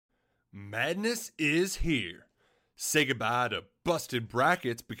Madness is here. Say goodbye to busted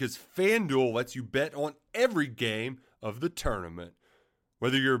brackets because FanDuel lets you bet on every game of the tournament.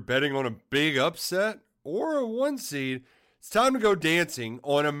 Whether you're betting on a big upset or a one seed, it's time to go dancing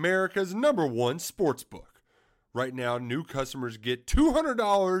on America's #1 sportsbook. Right now, new customers get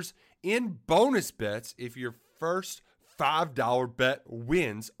 $200 in bonus bets if your first $5 bet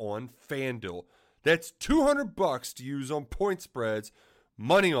wins on FanDuel. That's $200 to use on point spreads,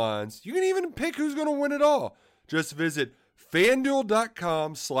 money lines. You can even pick who's going to win it all. Just visit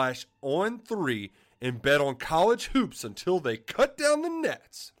FanDuel.com/on3 and bet on college hoops until they cut down the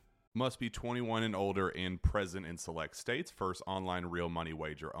nets. Must be 21 and older and present in select states. First online real money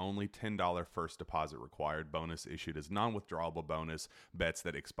wager only. $10 first deposit required. Bonus issued as non-withdrawable bonus. Bets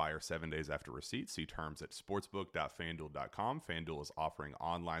that expire 7 days after receipt. See terms at sportsbook.fanduel.com. FanDuel is offering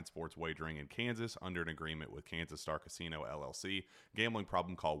online sports wagering in Kansas under an agreement with Kansas Star Casino, LLC. Gambling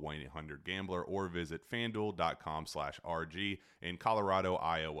problem? Call 1-800-GAMBLER or visit fanduel.com/RG in Colorado,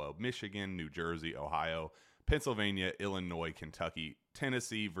 Iowa, Michigan, New Jersey, Ohio, Pennsylvania, Illinois, Kentucky,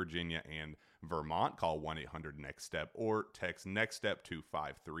 Tennessee, Virginia, and Vermont. Call 1-800-NEXT-STEP or text NEXT-STEP to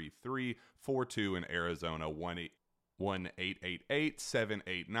 53342 in Arizona,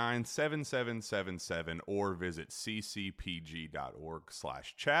 1-888-789-7777 or visit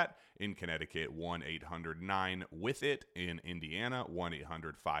ccpg.org/chat. In Connecticut, 1-800-9-WITH-IT. In Indiana,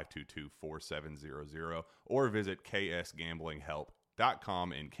 1-800-522-4700 or visit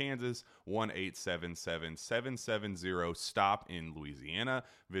ksgamblinghelp.com. In Kansas, 1-877-770-STOP in Louisiana.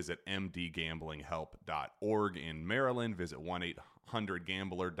 Visit mdgamblinghelp.org in Maryland. Visit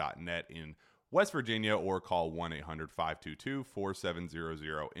 1-800-gambler.net in West Virginia or call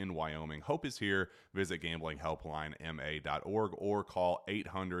 1-800-522-4700 in Wyoming. Hope is here. Visit gamblinghelplinema.org or call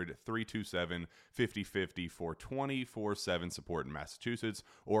 800-327-5050 for 24/7 support in Massachusetts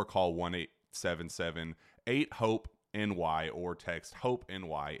or call 1-877-8-HOPE NY or text Hope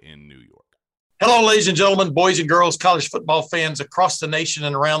NY in New York. Hello, ladies and gentlemen, boys and girls, college football fans across the nation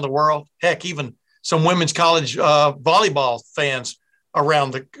and around the world. Heck, even some women's college volleyball fans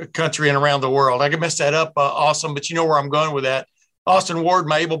around the country and around the world. I can mess that up, awesome, but you know where I'm going with that. Austin Ward,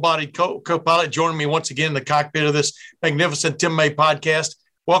 my able-bodied co-pilot, joining me once again in the cockpit of this magnificent Tim May podcast.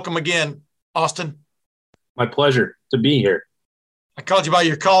 Welcome again, Austin. My pleasure to be here. I called you by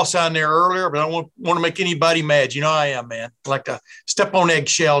your call sign there earlier, but I don't want to make anybody mad. You know I am, man. I like to step on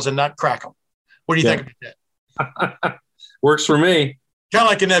eggshells and not crack them. What do you think about that? Works for me. Kind of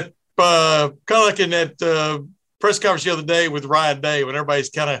like in that press conference the other day with Ryan Day, when everybody's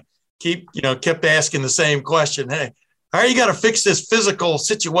kind of kept asking the same question. Hey, how are you got to fix this physical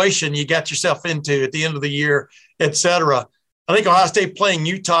situation you got yourself into at the end of the year, et cetera? I think Ohio State playing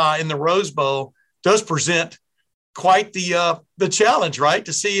Utah in the Rose Bowl does present quite the challenge, right?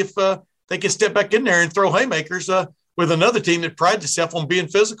 To see if they can step back in there and throw haymakers with another team that prides itself on being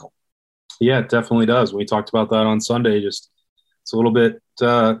physical. Yeah, it definitely does. We talked about that on Sunday. Just it's a little bit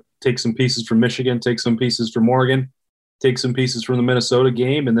take some pieces from Michigan, take some pieces from Oregon, take some pieces from the Minnesota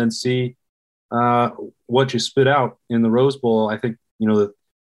game, and then see what you spit out in the Rose Bowl. I think that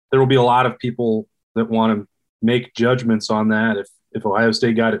there will be a lot of people that want to make judgments on that. If Ohio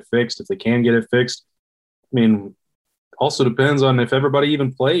State got it fixed, if they can get it fixed. I mean, also depends on if everybody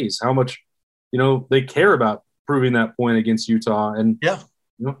even plays, how much, they care about proving that point against Utah. And,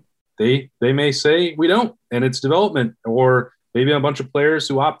 they may say we don't, and it's development, or maybe a bunch of players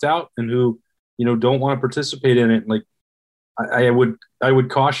who opt out and who, don't want to participate in it. Like I would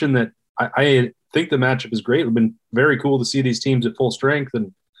caution that I think the matchup is great. It's been very cool to see these teams at full strength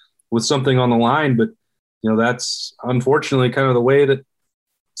and with something on the line, but that's unfortunately kind of the way that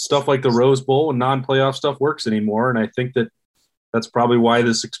stuff like the Rose Bowl and non-playoff stuff works anymore. And I think that's probably why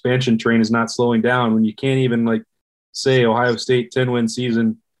this expansion train is not slowing down. When you can't even say Ohio State 10-win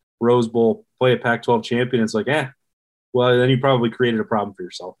season, Rose Bowl, play a Pac-12 champion, it's like, well, then you probably created a problem for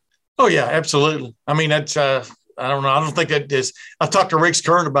yourself. Oh yeah, absolutely. I mean, that's I don't know. I don't think that is. I talked to Rick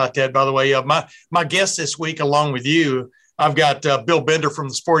Kern about that, by the way. My guest this week, along with you, I've got Bill Bender from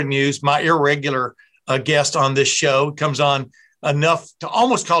the Sporting News, my irregular guest on this show. Comes on enough to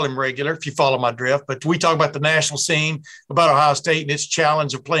almost call him regular, if you follow my drift. But we talk about the national scene, about Ohio State and its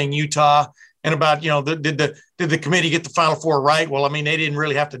challenge of playing Utah, and about, did the committee get the Final Four right? Well, I mean, they didn't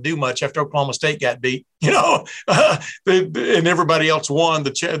really have to do much after Oklahoma State got beat, and everybody else won.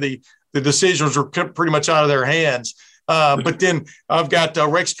 The decisions were pretty much out of their hands. But then I've got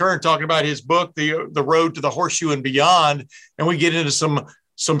Rex Kern talking about his book, The Road to the Horseshoe and Beyond, and we get into some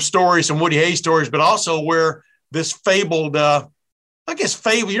stories, some Woody Hayes stories, but also where this fabled, you're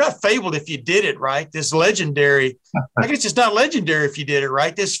not fabled if you did it right. This legendary, I guess it's not legendary if you did it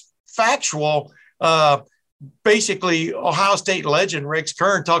right. This factual. Basically, Ohio State legend Rex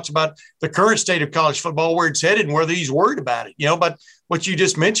Kern talks about the current state of college football, where it's headed and whether he's worried about it. But what you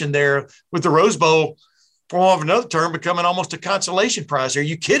just mentioned there with the Rose Bowl, for want of another term, becoming almost a consolation prize. Are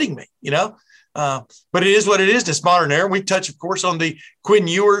you kidding me? But it is what it is in this modern era. We touch, of course, on the Quinn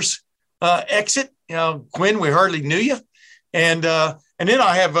Ewers exit. Quinn, we hardly knew you. And then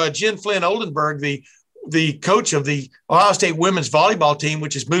I have Jen Flynn Oldenburg, the coach of the Ohio State women's volleyball team,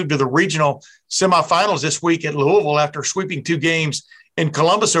 which has moved to the regional semifinals this week at Louisville after sweeping 2 games in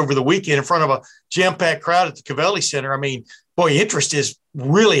Columbus over the weekend in front of a jam-packed crowd at the Covelli Center. I mean, boy, interest is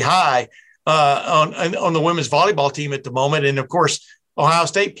really high on the women's volleyball team at the moment. And, of course, Ohio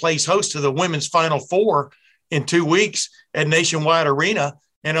State plays host to the women's Final Four in 2 weeks at Nationwide Arena.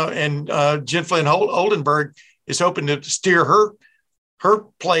 And Jen Flynn Oldenburg is hoping to steer her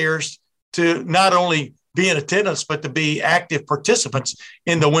players to not only be in attendance, but to be active participants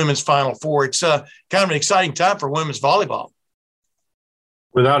in the women's Final Four. It's kind of an exciting time for women's volleyball.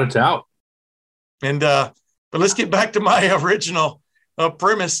 Without a doubt. And but let's get back to my original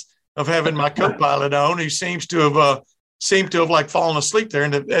premise of having my co-pilot on, who seems to have like fallen asleep there.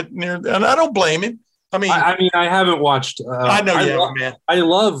 And I don't blame him. I mean, I haven't watched. I know you haven't, man. I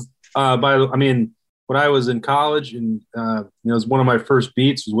love. When I was in college, and it was one of my first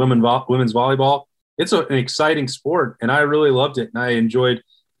beats was women's volleyball. It's an exciting sport, and I really loved it, and I enjoyed,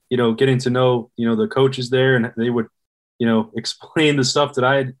 getting to know, the coaches there, and they would, explain the stuff that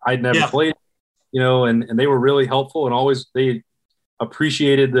I'd never played, and they were really helpful, and always they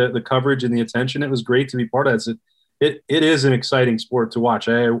appreciated the coverage and the attention. It was great to be part of it. It is an exciting sport to watch.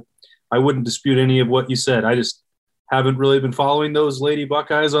 I wouldn't dispute any of what you said. I just haven't really been following those Lady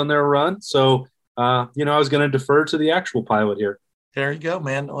Buckeyes on their run, so. I was going to defer to the actual pilot here. There you go,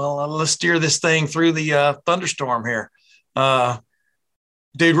 man. Well, let's steer this thing through the thunderstorm here.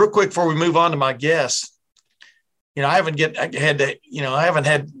 Dude, real quick before we move on to my guest, I haven't had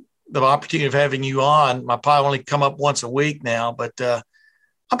the opportunity of having you on. My pilot only come up once a week now, but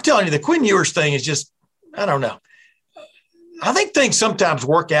I'm telling you, the Quinn Ewers thing is just, I don't know. I think things sometimes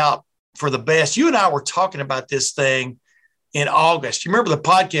work out for the best. You and I were talking about this thing in August. You remember the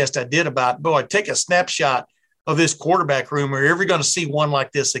podcast I did about, take a snapshot of this quarterback room. Are you ever going to see one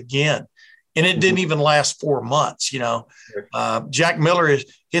like this again? And it didn't even last 4 months. Jack Miller has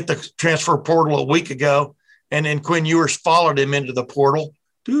hit the transfer portal a week ago, and then Quinn Ewers followed him into the portal.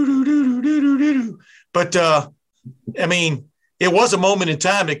 But, it was a moment in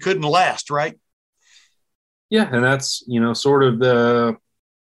time that couldn't last, right? Yeah, and that's, sort of the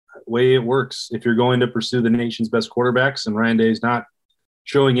way it works. If you're going to pursue the nation's best quarterbacks, and Ryan Day is not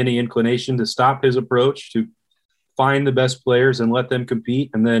showing any inclination to stop his approach to find the best players and let them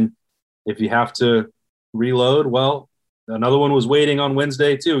compete, and then if you have to reload, well, another one was waiting on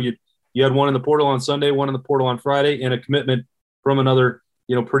Wednesday too. You had one in the portal on Sunday, one in the portal on Friday, and a commitment from another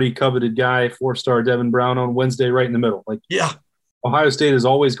pretty coveted guy, 4-star Devin Brown, on Wednesday right in the middle. Ohio State is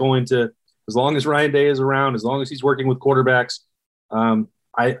always going to, as long as Ryan Day is around, as long as he's working with quarterbacks,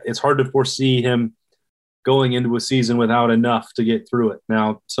 it's hard to foresee him going into a season without enough to get through it.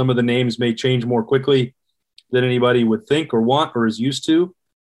 Now, some of the names may change more quickly than anybody would think or want or is used to,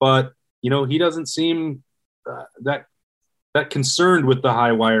 but he doesn't seem that concerned with the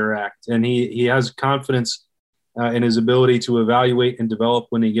High Wire Act, and he has confidence in his ability to evaluate and develop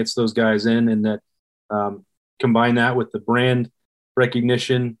when he gets those guys in, and that combine that with the brand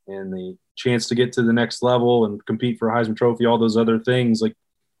recognition and the chance to get to the next level and compete for a Heisman Trophy, all those other things. Like,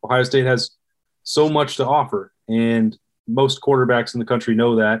 Ohio State has so much to offer, and most quarterbacks in the country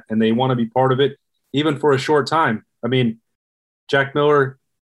know that, and they want to be part of it, even for a short time. I mean, Jack Miller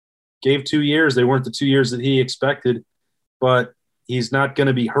gave 2 years. They weren't the 2 years that he expected, but he's not going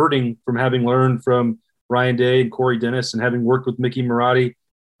to be hurting from having learned from Ryan Day and Corey Dennis and having worked with Mickey Marotti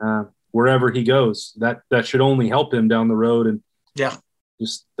wherever he goes. That should only help him down the road. And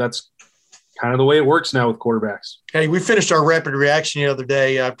that's kind of the way it works now with quarterbacks. Hey, we finished our rapid reaction the other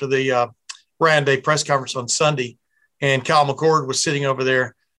day after the Ryan Day press conference on Sunday, and Kyle McCord was sitting over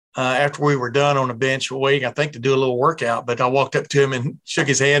there after we were done on a bench waiting, I think, to do a little workout. But I walked up to him and shook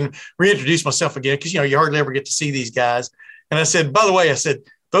his hand, reintroduced myself again, because, you hardly ever get to see these guys. And I said, by the way,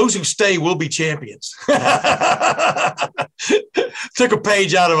 those who stay will be champions. Took a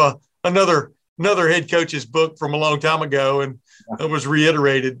page out of another head coach's book from a long time ago, and it was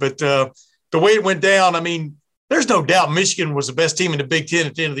reiterated. But the way it went down, I mean, there's no doubt Michigan was the best team in the Big Ten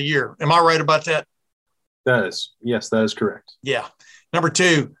at the end of the year. Am I right about that? Yes, that is correct. Yeah. Number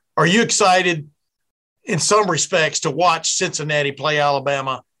two, are you excited in some respects to watch Cincinnati play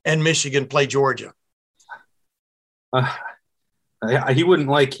Alabama and Michigan play Georgia? he wouldn't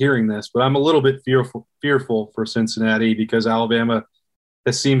like hearing this, but I'm a little bit fearful for Cincinnati because Alabama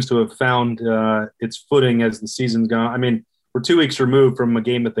seems to have found its footing as the season's gone. I mean, we're 2 weeks removed from a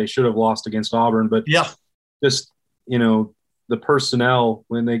game that they should have lost against Auburn, but just, the personnel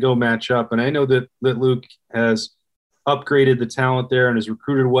when they go match up. And I know that Luke has upgraded the talent there and has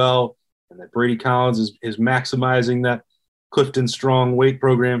recruited well, and that Brady Collins is maximizing that Clifton Strong weight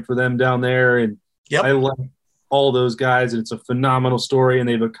program for them down there. And I love all those guys, and it's a phenomenal story, and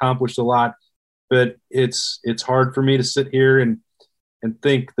they've accomplished a lot. But it's hard for me to sit here and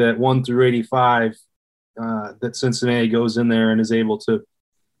think that 1 through 85 that Cincinnati goes in there and is able to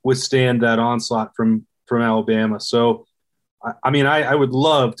withstand that onslaught from Alabama. So, I would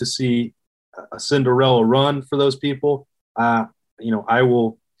love to see a Cinderella run for those people. I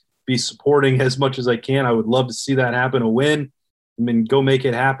will be supporting as much as I can. I would love to see that happen, a win. Go make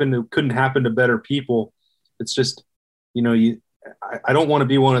it happen. It couldn't happen to better people. It's just, I don't want to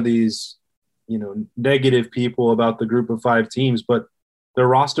be one of these, negative people about the group of 5 teams, but their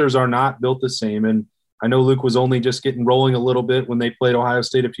rosters are not built the same. And I know Luke was only just getting rolling a little bit when they played Ohio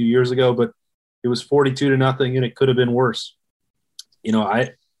State a few years ago, but it was 42-0, and it could have been worse.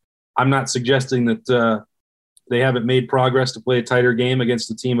 I'm not suggesting that they haven't made progress to play a tighter game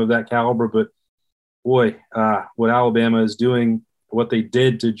against a team of that caliber, but boy, what Alabama is doing, what they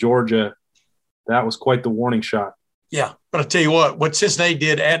did to Georgia, that was quite the warning shot. Yeah, but I'll tell you what Cincinnati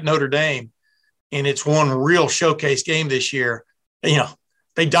did at Notre Dame in its one real showcase game this year,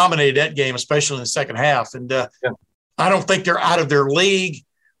 they dominated that game, especially in the second half. And I don't think they're out of their league,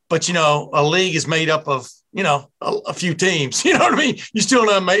 but, a league is made up of, a few teams. You know what I mean? You still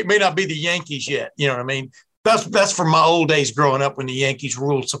may not be the Yankees yet. You know what I mean? That's from my old days growing up when the Yankees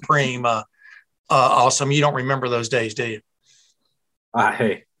ruled supreme. Awesome. You don't remember those days, do you?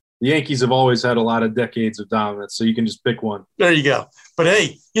 Hey, the Yankees have always had a lot of decades of dominance, so you can just pick one. There you go. But,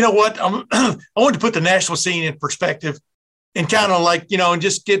 hey, you know what? I wanted to put the national scene in perspective and kind of and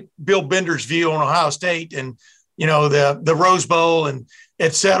just get Bill Bender's view on Ohio State and, the Rose Bowl and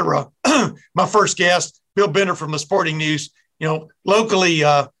et cetera. My first guest, Bill Bender from the Sporting News, locally,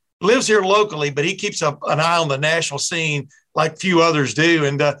 lives here locally, but he keeps an eye on the national scene like few others do,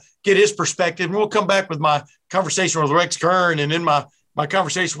 and get his perspective. And we'll come back with my conversation with Rex Kern and then my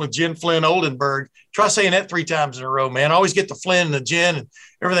conversation with Jen Flynn Oldenburg. Try saying that 3 times in a row, man. I always get the Flynn and the Jen and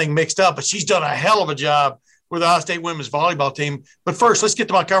everything mixed up, but she's done a hell of a job with the Ohio State women's volleyball team. But first, let's get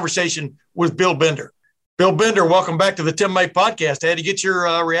to my conversation with Bill Bender. Bill Bender, welcome back to the Tim May podcast. I had to get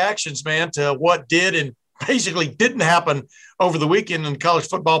your reactions, man, to what did and basically didn't happen over the weekend in the college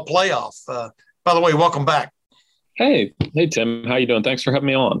football playoff. By the way, welcome back. Hey, Tim. How you doing? Thanks for having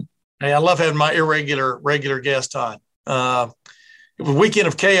me on. Hey, I love having my regular guest on. It was a weekend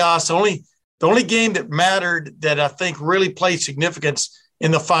of chaos. The only game that mattered that I think really played significance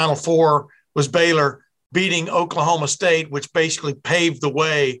in the Final Four was Baylor beating Oklahoma State, which basically paved the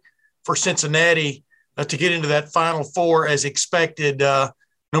way for Cincinnati to get into that Final Four as expected,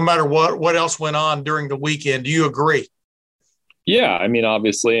 no matter what else went on during the weekend. Do you agree? Yeah,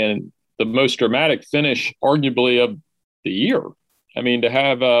 obviously, and the most dramatic finish, arguably, of the year. To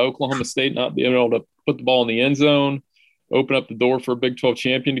have Oklahoma State not being able to put the ball in the end zone, open up the door for a Big 12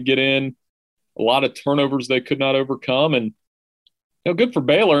 champion to get in, a lot of turnovers they could not overcome, and good for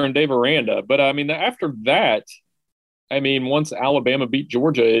Baylor and Dave Aranda. But, after that, once Alabama beat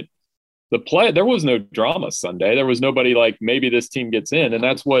Georgia, there was no drama Sunday. There was nobody like, maybe this team gets in, and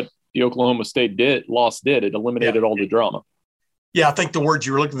that's what the Oklahoma State loss did. It eliminated all the drama. Yeah, I think the word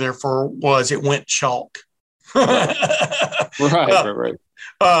you were looking there for was it went chalk. Right.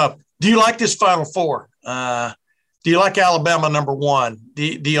 Do you like this Final Four? Do you like Alabama number 1? Do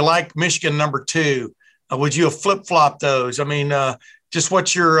you like Michigan number 2? Would you have flip-flopped those? Just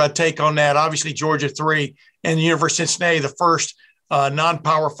what's your take on that? Obviously, Georgia 3 and the University of Cincinnati, the first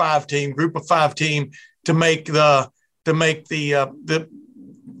non-Power 5 team, group of 5 team to make the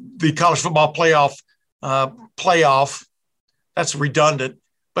college football playoff. That's redundant.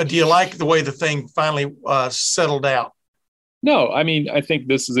 But do you like the way the thing finally settled out? No, I think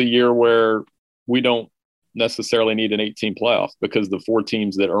this is a year where we don't necessarily need an 18 playoff because the 4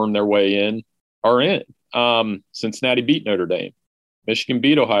 teams that earn their way in are in. Cincinnati beat Notre Dame. Michigan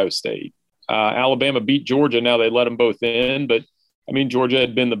beat Ohio State. Alabama beat Georgia. Now they let them both in, but Georgia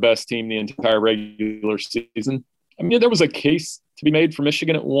had been the best team the entire regular season. There was a case to be made for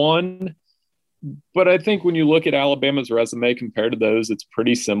Michigan at 1, but I think when you look at Alabama's resume compared to those, it's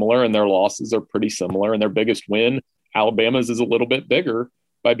pretty similar, and their losses are pretty similar, and their biggest win, Alabama's, is a little bit bigger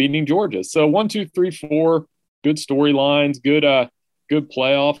by beating Georgia. So 1, 2, 3, 4, good storylines, good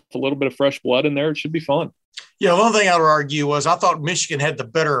playoff, a little bit of fresh blood in there. It should be fun. Yeah, one thing I would argue was I thought Michigan had the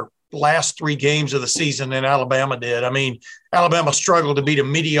better last 3 games of the season than Alabama did. I mean, Alabama struggled to beat a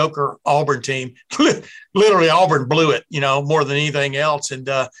mediocre Auburn team. Literally, Auburn blew it, more than anything else. And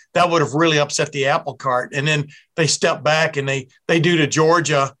that would have really upset the apple cart. And then they stepped back and they do to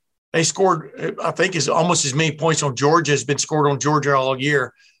Georgia. They scored, I think, is almost as many points on Georgia as been scored on Georgia all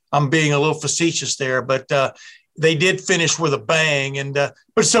year. I'm being a little facetious there, but they did finish with a bang. And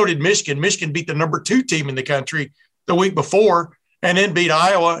but so did Michigan. Michigan beat the number 2 team in the country the week before, and then beat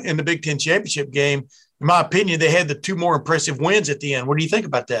Iowa in the Big Ten championship game. In my opinion, they had the 2 more impressive wins at the end. What do you think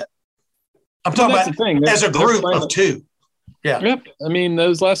about that? I'm talking about as a group of 2. Yeah. Yep. I mean,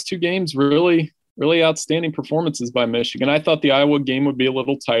 those last 2 games, really, really outstanding performances by Michigan. I thought the Iowa game would be a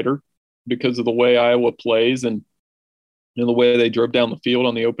little tighter because of the way Iowa plays and the way they drove down the field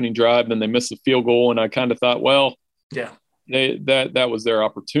on the opening drive, and they missed the field goal. And I kind of thought, well, yeah, that was their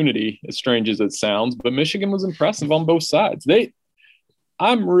opportunity, as strange as it sounds. But Michigan was impressive on both sides.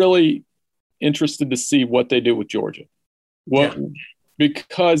 I'm really interested to see what they do with Georgia.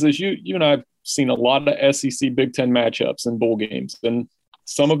 Because as you and I have seen a lot of SEC Big Ten matchups and bowl games, and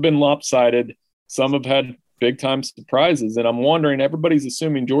some have been lopsided, some have had big-time surprises. And I'm wondering, everybody's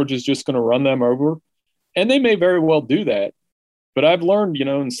assuming Georgia's just going to run them over. And they may very well do that. But I've learned,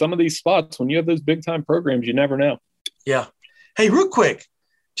 in some of these spots, when you have those big-time programs, you never know. Yeah. Hey, real quick,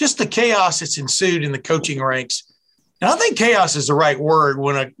 just the chaos that's ensued in the coaching ranks. And I think chaos is the right word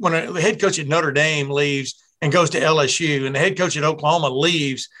when a head coach at Notre Dame leaves and goes to LSU, and the head coach at Oklahoma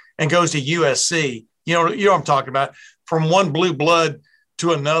leaves and goes to USC. You know what I'm talking about? From one blue blood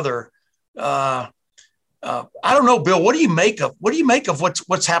to another. I don't know, Bill. What do you make of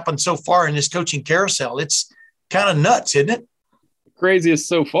what's happened so far in this coaching carousel? It's kind of nuts, isn't it? Craziest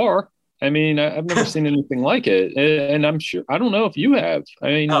so far. I mean, I've never seen anything like it, and I'm sure I don't know if you have. I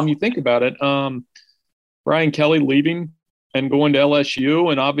mean, when you think about it, Brian Kelly leaving and going to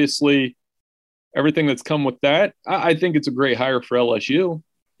LSU, and obviously everything that's come with that. I think it's a great hire for LSU,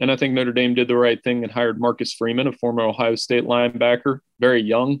 and I think Notre Dame did the right thing and hired Marcus Freeman, a former Ohio State linebacker, very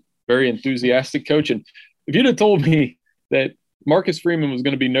young, very enthusiastic coach. And if you'd have told me that Marcus Freeman was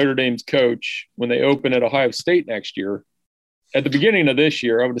going to be Notre Dame's coach when they open at Ohio State next year, at the beginning of this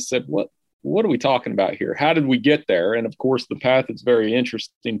year, I would have said, what are we talking about here? How did we get there? And of course, the path is very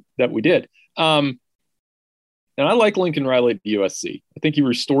interesting that we did. And I like Lincoln Riley at USC. I think he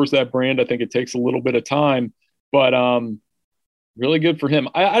restores that brand. I think it takes a little bit of time, but really good for him.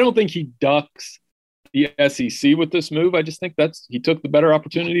 I don't think he ducks the SEC with this move. I just think he took the better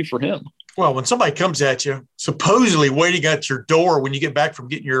opportunity for him. Well, when somebody comes at you, supposedly waiting at your door when you get back from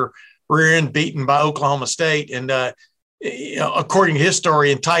getting your rear end beaten by Oklahoma State, and according to his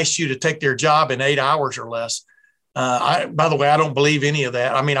story, entice you to take their job in 8 hours or less. By the way, I don't believe any of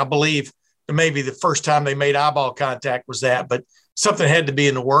that. I mean, I believe that maybe the first time they made eyeball contact was that, but something had to be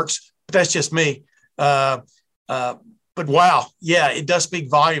in the works. But that's just me. But wow, yeah, it does speak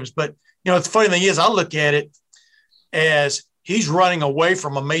volumes. But the funny thing is, I look at it as he's running away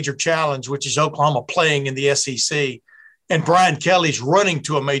from a major challenge, which is Oklahoma playing in the SEC. And Brian Kelly's running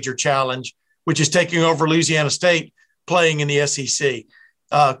to a major challenge, which is taking over Louisiana State playing in the SEC.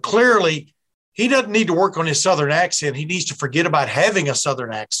 Clearly, he doesn't need to work on his Southern accent. He needs to forget about having a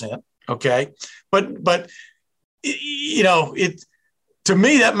Southern accent. Okay. But to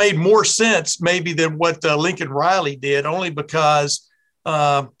me, that made more sense maybe than what Lincoln Riley did, only because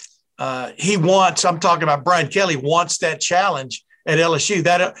he wants, I'm talking about Brian Kelly, wants that challenge at LSU.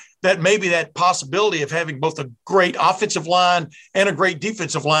 That maybe that possibility of having both a great offensive line and a great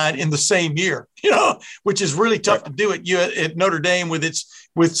defensive line in the same year, which is really tough to do at Notre Dame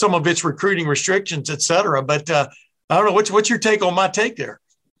with some of its recruiting restrictions, et cetera. But I don't know, what's your take on my take there?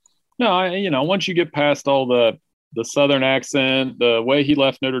 No, once you get past all the Southern accent, the way he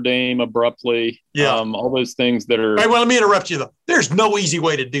left Notre Dame abruptly, all those things that are. Right, well, let me interrupt you though. There's no easy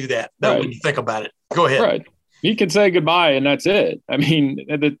way to do that. When you think about it, go ahead. Right, he can say goodbye and that's it. I mean,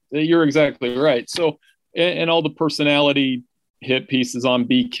 you're exactly right. So, and all the personality hit pieces on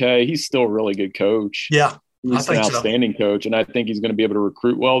BK, he's still a really good coach. Yeah, he's an outstanding coach, and I think he's going to be able to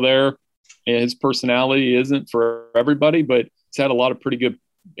recruit well there. And his personality isn't for everybody, but he's had a lot of pretty good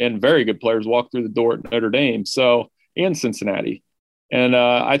and very good players walk through the door at Notre Dame, and Cincinnati. And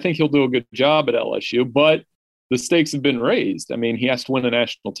I think he'll do a good job at LSU, but the stakes have been raised. I mean, he has to win a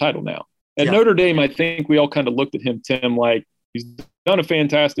national title now. At Notre Dame, I think we all kind of looked at him, Tim, like he's done a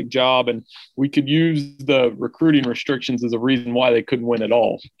fantastic job, and we could use the recruiting restrictions as a reason why they couldn't win at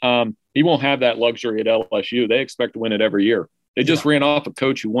all. He won't have that luxury at LSU. They expect to win it every year. They just ran off a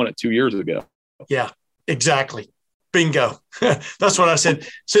coach who won it 2 years ago. Yeah, exactly. Bingo. That's what I said.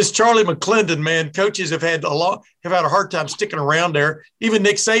 Since Charlie McClendon, man, coaches have had a hard time sticking around there. Even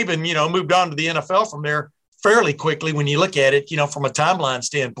Nick Saban, moved on to the NFL from there fairly quickly when you look at it, from a timeline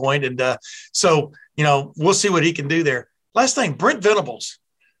standpoint. And so, we'll see what he can do there. Last thing, Brent Venables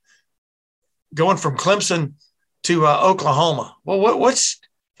going from Clemson to Oklahoma. Well, what's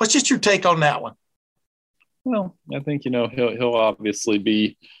just your take on that one? Well, I think, he'll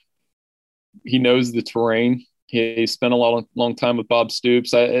obviously he knows the terrain. He spent a long time with Bob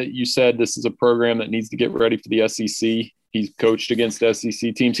Stoops. You said this is a program that needs to get ready for the SEC. He's coached against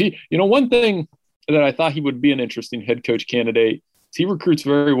SEC teams. One thing that I thought he would be an interesting head coach candidate is he recruits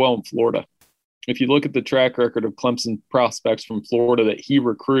very well in Florida. If you look at the track record of Clemson prospects from Florida that he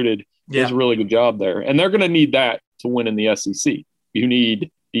recruited, he does a really good job there. And they're going to need that to win in the SEC. You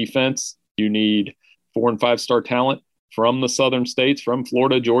need defense. You need 4- and 5-star talent from the southern states, from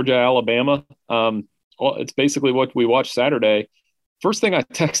Florida, Georgia, Alabama. It's basically what we watched Saturday. First thing I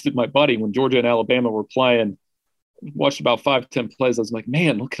texted my buddy when Georgia and Alabama were playing, watched about 5-10 plays. I was like,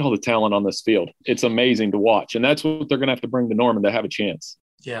 man, look at all the talent on this field. It's amazing to watch. And that's what they're going to have to bring to Norman to have a chance.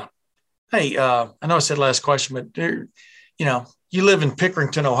 Yeah. Hey, I know I said last question, but you live in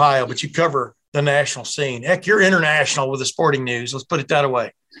Pickerington, Ohio, but you cover the national scene. Heck, you're international with the sporting news. Let's put it that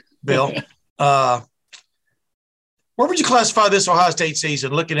way, Bill. Where would you classify this Ohio State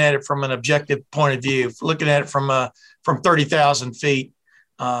season, looking at it from an objective point of view, looking at it from 30,000 feet?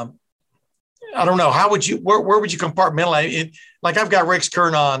 I don't know. Where would you compartmentalize it? Like, I've got Rex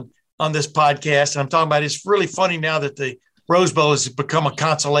Kern on this podcast, and I'm talking about it's really funny now that the Rose Bowl has become a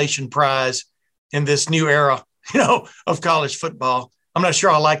consolation prize in this new era, of college football. I'm not sure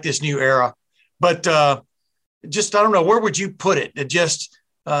I like this new era, but I don't know. Where would you put it?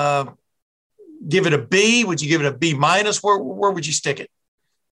 Give it a B? Would you give it a B minus? Where would you stick it?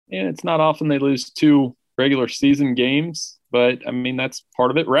 Yeah, it's not often they lose 2 regular season games, but I mean, that's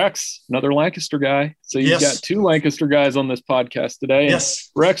part of it. Rex, another Lancaster guy. So you've got 2 Lancaster guys on this podcast today.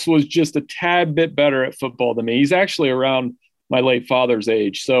 Yes. Rex was just a tad bit better at football than me. He's actually around my late father's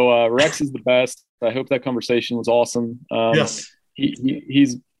age. So Rex is the best. I hope that conversation was awesome. Yes.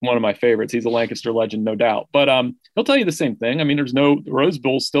 He's one of my favorites. He's a Lancaster legend, no doubt. But he'll tell you the same thing. I mean, the Rose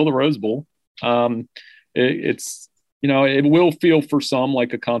Bowl, still the Rose Bowl. It's it will feel for some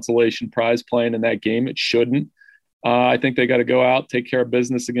like a consolation prize playing in that game. It shouldn't. I think they got to go out, take care of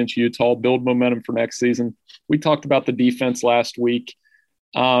business against Utah, build momentum for next season. We talked about the defense last week.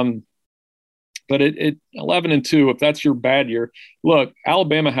 But it 11-2, if that's your bad year, look,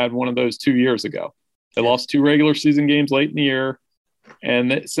 Alabama had one of those 2 years ago. They lost 2 regular season games late in the year.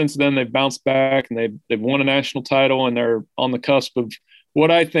 And since then they've bounced back and they've won a national title, and they're on the cusp of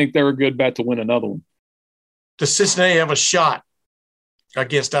what I think they're a good bet to win another one. Does Cincinnati have a shot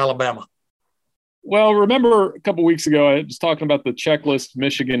against Alabama? Well, remember a couple weeks ago, I was talking about the checklist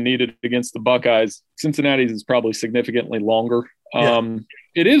Michigan needed against the Buckeyes. Cincinnati's is probably significantly longer. Yeah.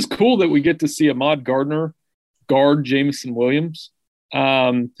 It is cool that we get to see Ahmad Gardner guard Jamison Williams.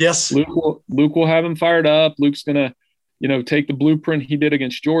 Yes. Luke will have him fired up. Luke's going to, take the blueprint he did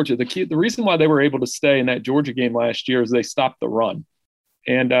against Georgia. The reason why they were able to stay in that Georgia game last year is they stopped the run.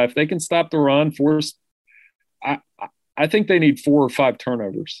 And if they can stop the run, I think they need 4 or 5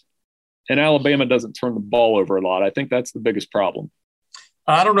 turnovers. And Alabama doesn't turn the ball over a lot. I think that's the biggest problem.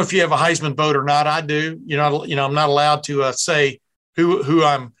 I don't know if you have a Heisman vote or not. I do. I'm not allowed to say who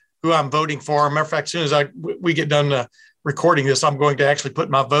I'm voting for. Matter of fact, as soon as we get done recording this, I'm going to actually put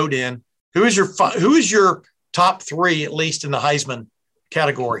my vote in. Who is your top 3, at least in the Heisman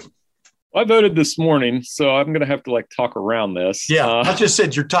category? I voted this morning, so I'm going to have to talk around this. Yeah, I just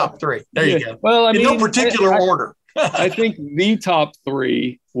said your top 3. There you go. Well, in no particular order. I think the top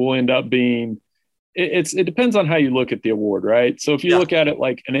 3 will end up being it depends on how you look at the award, right? So if you look at it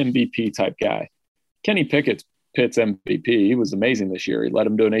like an MVP type guy, Kenny Pickett's Pitt's MVP. He was amazing this year. He led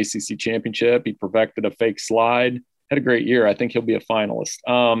him to an ACC championship. He perfected a fake slide. Had a great year. I think he'll be a finalist.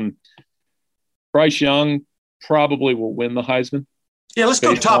 Bryce Young probably will win the Heisman. Yeah, let's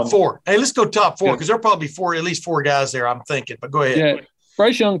go top 4. Hey, let's go top 4 because there'll probably be at least 4 guys there, I'm thinking. But go ahead. Yeah,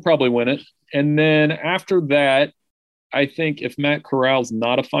 Bryce Young probably win it. And then after that, I think if Matt Corral's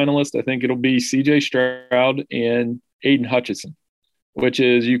not a finalist, I think it'll be C.J. Stroud and Aiden Hutchinson, which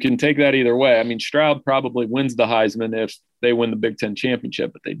is you can take that either way. I mean, Stroud probably wins the Heisman if they win the Big Ten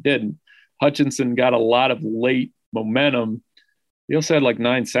championship, but they didn't. Hutchinson got a lot of late momentum. He also had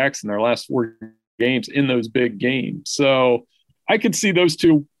 9 sacks in their last 4 games in those big games. So I could see those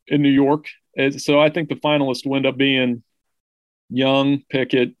 2 in New York. So I think the finalists will end up being Young,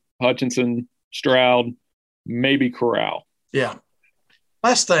 Pickett, Hutchinson, Stroud, maybe Corral. Yeah.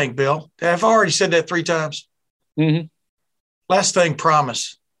 Last thing, Bill. I've already said that 3 times. Mm-hmm. Last thing,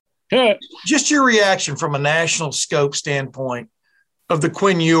 promise. Just your reaction from a national scope standpoint of the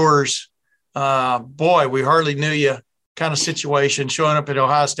Quinn Ewers, boy, we hardly knew you kind of situation, showing up at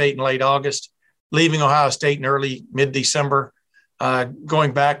Ohio State in late August, leaving Ohio State in early mid-December,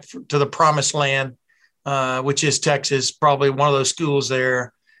 going back to the promised land, which is Texas, probably one of those schools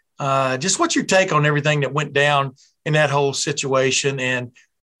there. Just what's your take on everything that went down in that whole situation? And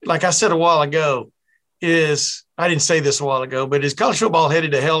like I said a while ago, I didn't say this a while ago, but is college football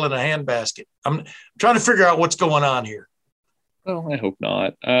headed to hell in a handbasket? I'm trying to figure out what's going on here. Well, I hope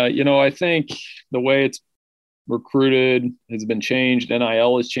not. I think the way it's recruited has been changed.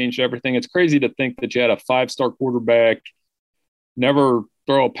 NIL has changed everything. It's crazy to think that you had a 5-star quarterback never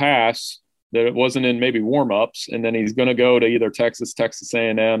throw a pass, that it wasn't in maybe warm-ups, and then he's going to go to either Texas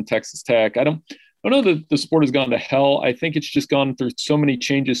A&M, Texas Tech. I don't know that the sport has gone to hell. I think it's just gone through so many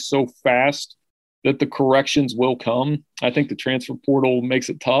changes so fast that the corrections will come. I think the transfer portal makes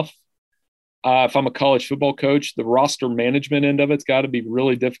it tough. If I'm a college football coach, the roster management end of it's got to be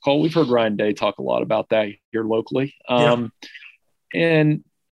really difficult. We've heard Ryan Day talk a lot about that here locally. And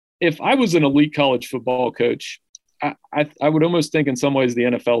if I was an elite college football coach, I would almost think in some ways the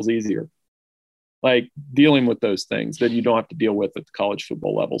NFL is easier, like dealing with those things that you don't have to deal with at the college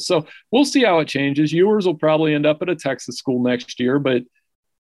football level. So we'll see how it changes. Ewers will probably end up at a Texas school next year, but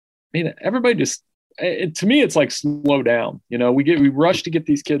everybody just, to me, it's like slow down. We rush to get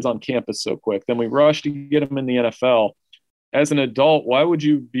these kids on campus so quick. Then we rush to get them in the NFL. As an adult, why would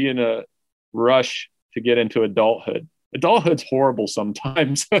you be in a rush to get into adulthood? Adulthood's horrible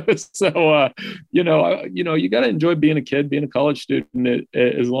sometimes. So, you got to enjoy being a kid, being a college student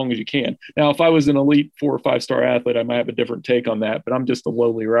as long as you can. Now, if I was an elite 4 or 5-star athlete, I might have a different take on that, but I'm just a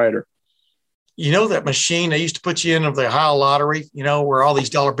lowly rider. That machine they used to put you in of the Ohio lottery, where all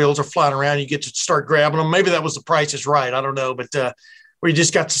these dollar bills are flying around, you get to start grabbing them. Maybe that was The Price is Right. I don't know. But where you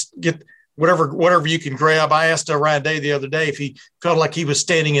just got to get whatever you can grab. I asked Ryan Day the other day if he felt like he was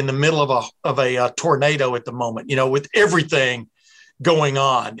standing in the middle of a tornado at the moment, with everything going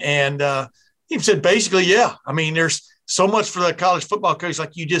on. And he said, basically, yeah. There's so much for the college football coach,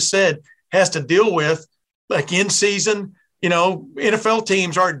 like you just said, has to deal with, like in season. NFL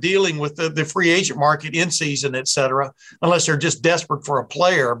teams aren't dealing with the free agent market in season, et cetera, unless they're just desperate for a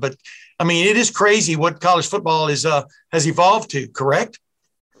player. But it is crazy what college football has evolved to, correct?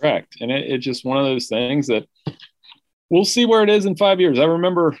 Correct. And it's just one of those things that we'll see where it is in 5 years. I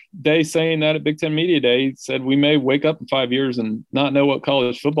remember Day saying that at Big Ten Media Day. He said we may wake up in 5 years and not know what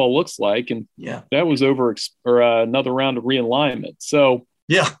college football looks like. And that was over another round of realignment. So,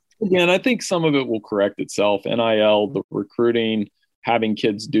 again, I think some of it will correct itself. NIL, the recruiting, having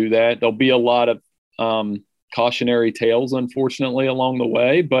kids do that. There'll be a lot of cautionary tales, unfortunately, along the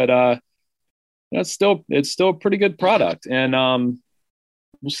way. But it's still a pretty good product. And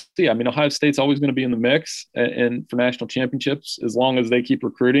we'll see. Ohio State's always going to be in the mix and for national championships as long as they keep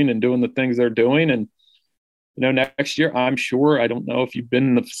recruiting and doing the things they're doing. And, next year, I'm sure, I don't know if you've been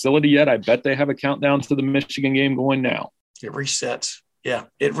in the facility yet. I bet they have a countdown to the Michigan game going now. It resets. Yeah,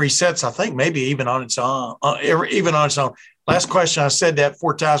 it resets, I think, maybe even on its own. Last question, I said that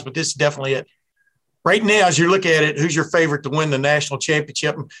 4 times, but this is definitely it. Right now, as you look at it, who's your favorite to win the national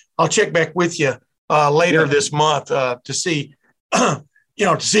championship? I'll check back with you later this month to see, to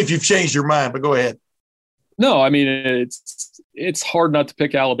see if you've changed your mind. But go ahead. No, it's hard not to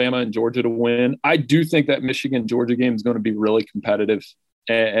pick Alabama and Georgia to win. I do think that Michigan-Georgia game is going to be really competitive.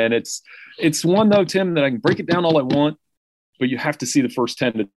 And it's one, though, Tim, that I can break it down all I want, but you have to see the first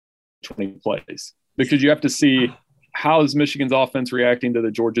 10 to 20 plays because you have to see how is Michigan's offense reacting to the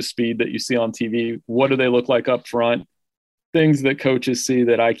Georgia speed that you see on TV. What do they look like up front? Things that coaches see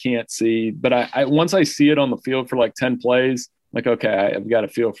that I can't see. But I once I see it on the field for like 10 plays, like, okay, I've got a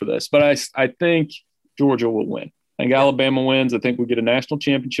feel for this. But I think Georgia will win. I think Alabama wins. I think we get a national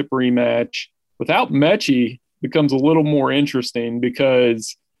championship rematch. Without Mechie, becomes a little more interesting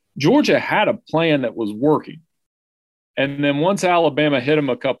because Georgia had a plan that was working. And then once Alabama hit them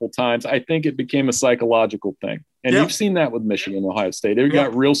a couple times, I think it became a psychological thing. And you've seen that with Michigan, Ohio State. It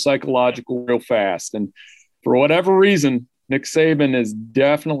got real psychological real fast. And for whatever reason, Nick Saban is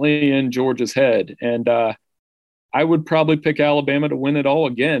definitely in Georgia's head. And I would probably pick Alabama to win it all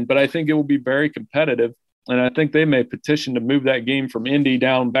again. But I think it will be very competitive. And I think they may petition to move that game from Indy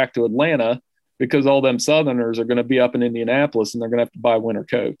down back to Atlanta because all them Southerners are going to be up in Indianapolis and they're going to have to buy winter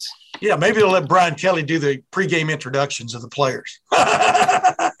coats. Yeah, maybe they'll let Brian Kelly do the pregame introductions of the players.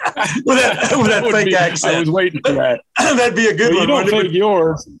 with that fake accent. I was waiting for that. That'd be a good one. You don't fake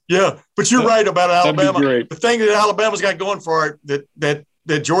yours. Yeah, but you're right about Alabama. The thing that Alabama's got going for it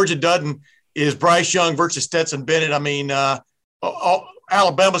that Georgia doesn't is Bryce Young versus Stetson Bennett. I mean,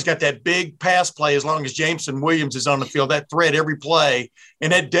 Alabama's got that big pass play as long as Jameson Williams is on the field, that threat every play.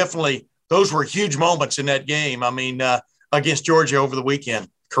 And that definitely, those were huge moments in that game. I mean, against Georgia over the weekend,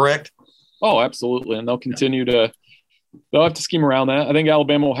 correct? Oh, absolutely. And they'll have to scheme around that. I think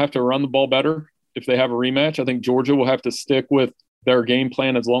Alabama will have to run the ball better if they have a rematch. I think Georgia will have to stick with their game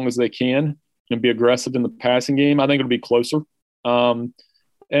plan as long as they can and be aggressive in the passing game. I think it'll be closer. And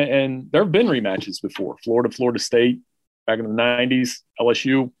there have been rematches before. Florida State back in the 90s,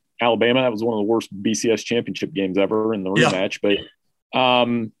 LSU, Alabama. That was one of the worst BCS championship games ever in the rematch. But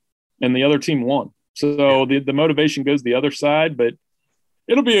and the other team won. So the motivation goes the other side, but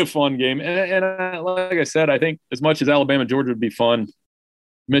it'll be a fun game. And like I said, I think as much as Alabama, Georgia would be fun,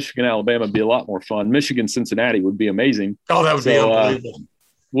 Michigan, Alabama would be a lot more fun. Michigan, Cincinnati would be amazing. Oh, that would be unbelievable.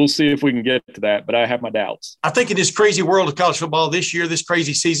 We'll see if we can get to that, but I have my doubts. I think in this crazy world of college football this year, this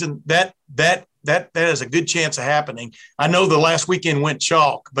crazy season, that has a good chance of happening. I know the last weekend went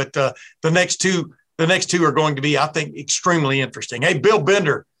chalk, but the next two are going to be, I think, extremely interesting. Hey, Bill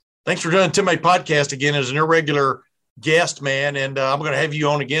Bender, thanks for doing Tim A Podcast again as an irregular guest, man, and I'm going to have you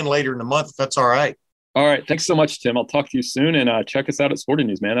on again later in the month if that's all right. All right, thanks so much, Tim. I'll talk to you soon, and check us out at Sporting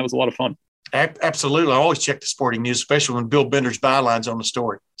News, man. That was a lot of fun. Absolutely. I always check the Sporting News, especially when Bill Bender's byline's on the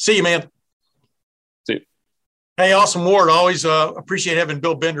story. See you, man. See you. Hey, Awesome Ward. Always appreciate having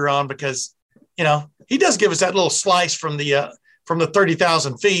Bill Bender on because, you know, he does give us that little slice from the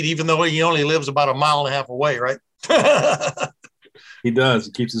 30,000 feet, even though he only lives about a mile and a half away, right? He does.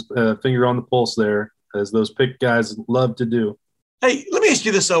 He keeps his finger on the pulse there, as those pick guys love to do. Hey, let me ask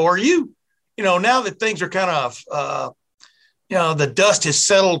you this, though. Are you, now that things are kind of, the dust has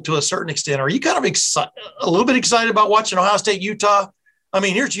settled to a certain extent, are you kind of a little bit excited about watching Ohio State, Utah? I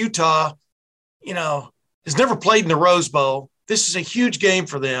mean, here's Utah, has never played in the Rose Bowl. This is a huge game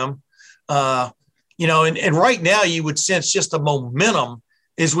for them. And right now you would sense just the momentum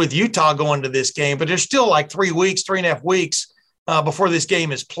is with Utah going to this game, but there's still like 3.5 weeks before this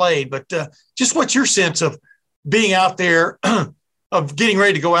game is played. But just what's your sense of being out there, of getting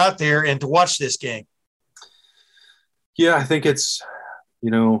ready to go out there and to watch this game? Yeah, I think it's,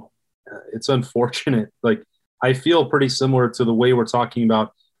 it's unfortunate. Like, I feel pretty similar to the way we're talking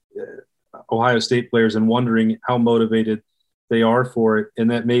about Ohio State players and wondering how motivated they are for it.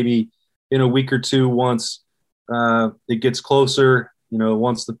 And that maybe in a week or two, once it gets closer,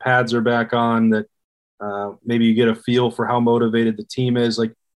 once the pads are back on, that maybe you get a feel for how motivated the team is.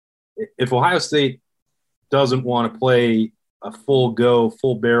 Like, if Ohio State doesn't want to play a full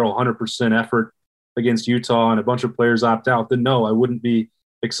barrel, 100% effort against Utah and a bunch of players opt out, then no, I wouldn't be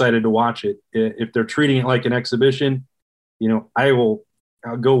excited to watch it. If they're treating it like an exhibition, I'll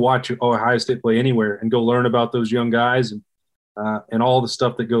go watch Ohio State play anywhere and go learn about those young guys and all the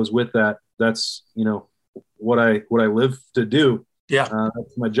stuff that goes with that. That's, what I live to do. Yeah.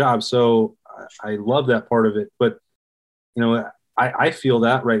 That's my job. So I love that part of it. But, I feel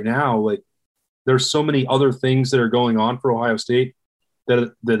that right now, like, there's so many other things that are going on for Ohio State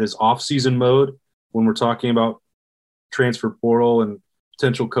that is off-season mode when we're talking about transfer portal and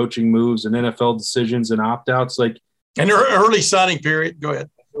potential coaching moves and NFL decisions and opt-outs. Like, and early signing period. Go ahead.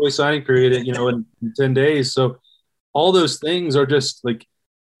 Early signing period, in 10 days. So all those things are just like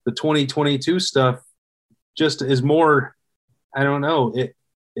the 2022 stuff just is more, I don't know, it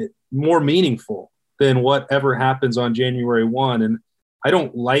more meaningful than whatever happens on January 1. And I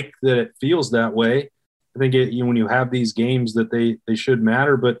don't like that it feels that way. I think when you have these games that they should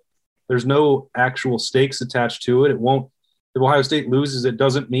matter, but there's no actual stakes attached to it. It won't. If Ohio State loses, it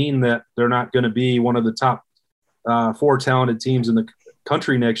doesn't mean that they're not going to be one of the top 4 talented teams in the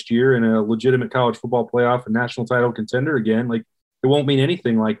country next year in a legitimate college football playoff and national title contender again. Like, it won't mean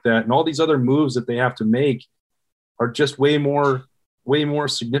anything like that. And all these other moves that they have to make are just way more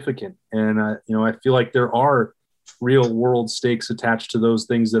significant. And, I feel like there are real world stakes attached to those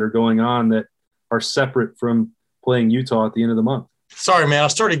things that are going on that are separate from playing Utah at the end of the month. Sorry, man. I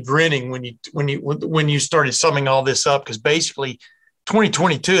started grinning when you started summing all this up, because basically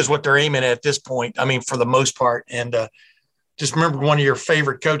 2022 is what they're aiming at this point. I mean, for the most part. And just remember one of your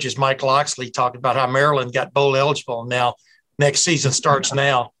favorite coaches, Mike Loxley, talked about how Maryland got bowl eligible. Now next season starts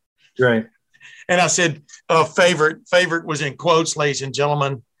now. Right. And I said, favorite was in quotes, ladies and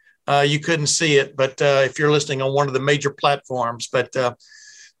gentlemen. You couldn't see it, but if you're listening on one of the major platforms, but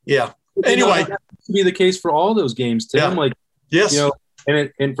yeah. Anyway, that to be the case for all those games, Tim. Yeah. Like, yes,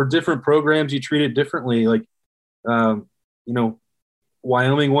 and for different programs, you treat it differently. Like,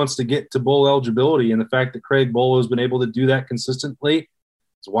 Wyoming wants to get to bowl eligibility, and the fact that Craig Bolo has been able to do that consistently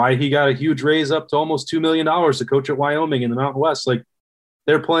is why he got a huge raise up to almost $2 million to coach at Wyoming in the Mountain West. Like,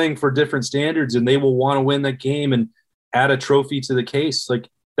 they're playing for different standards, and they will want to win that game and add a trophy to the case. Like,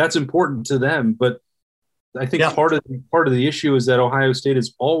 that's important to them. But I think part of the issue is that Ohio State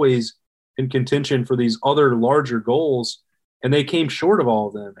is always in contention for these other larger goals, and they came short of all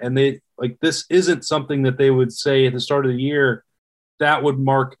of them. And this isn't something that they would say at the start of the year that would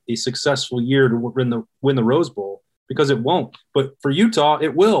mark a successful year to win the Rose Bowl, because it won't. But for Utah,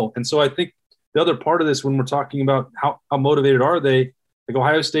 it will. And so I think the other part of this, when we're talking about how motivated are they, like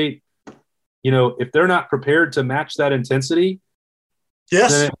Ohio State, if they're not prepared to match that intensity,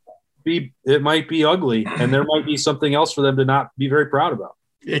 then it might be ugly, and there might be something else for them to not be very proud about.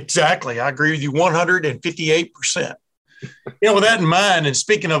 Exactly. I agree with you 158%. With that in mind, and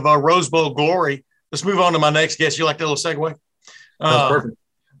speaking of Rose Bowl glory, let's move on to my next guest. You like that little segue? That's perfect.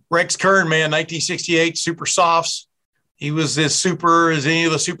 Rex Kern, man, 1968 Super Softs. He was as super as any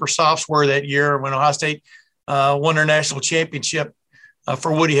of the Super Softs were that year when Ohio State won their national championship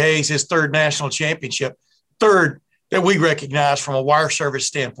for Woody Hayes, his third national championship. Third that we recognize from a wire service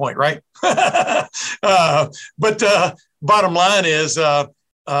standpoint, right? But bottom line is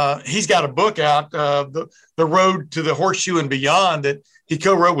he's got a book out, The Road to the Horseshoe and Beyond, that he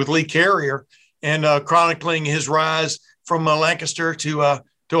co-wrote with Lee Carrier, and chronicling his rise from Lancaster to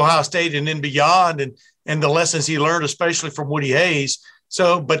Ohio State and then beyond, and the lessons he learned, especially from Woody Hayes.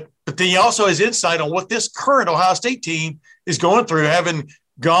 So, but then he also has insight on what this current Ohio State team is going through, having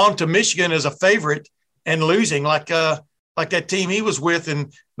gone to Michigan as a favorite and losing like that team he was with in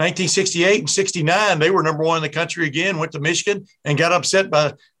 1968 and 69. They were number one in the country again, went to Michigan and got upset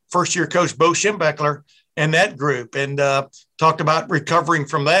by first-year coach Bo Schembechler and that group, and talked about recovering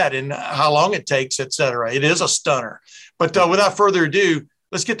from that and how long it takes, et cetera. It is a stunner. But without further ado,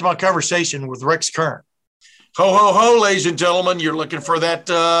 let's get to my conversation with Rex Kern. Ho, ho, ho, ladies and gentlemen. You're looking for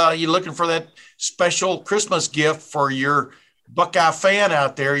that special Christmas gift for your Buckeye fan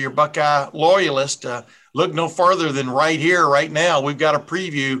out there, your Buckeye loyalist. Look no further than right here, right now. We've got a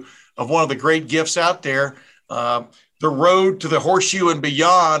preview of one of the great gifts out there, The Road to the Horseshoe and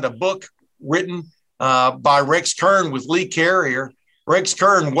Beyond, a book written by Rex Kern with Lee Carrier. Rex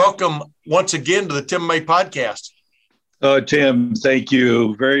Kern, welcome once again to the Tim May podcast. Tim, thank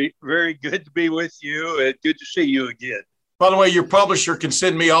you. Very, very good to be with you. Good to see you again. By the way, your publisher can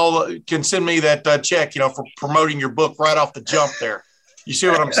send me that check, for promoting your book right off the jump there. You see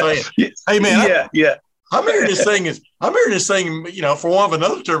what I'm saying? Hey, man. Yeah. I'm hearing this thing, for want of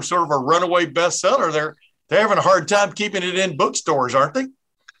another term, sort of a runaway bestseller. They're having a hard time keeping it in bookstores, aren't they?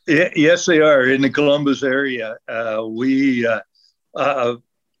 Yes, they are in the Columbus area. We've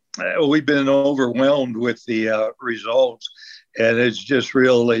been overwhelmed with the results, and it's just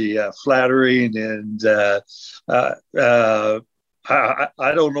really flattering. And I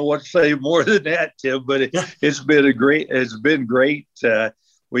don't know what to say more than that, Tim. But it's been great.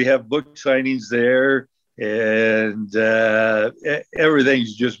 We have book signings there, and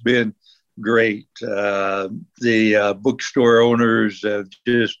everything's just been great. The bookstore owners have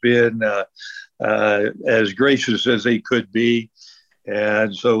just been as gracious as they could be.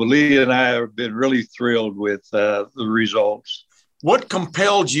 And so Lee and I have been really thrilled with the results. What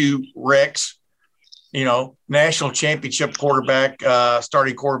compelled you, Rex, national championship quarterback,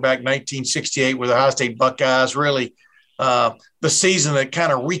 starting quarterback, 1968 with the Ohio State Buckeyes, really the season that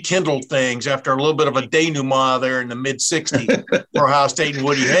kind of rekindled things after a little bit of a denouement there in the mid-'60s for Ohio State and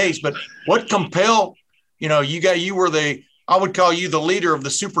Woody Hayes. But what compelled, I would call you the leader of the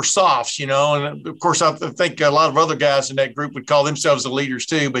Super Softs, and of course I think a lot of other guys in that group would call themselves the leaders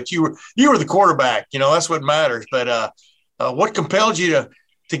too, but you were the quarterback, that's what matters. But what compelled you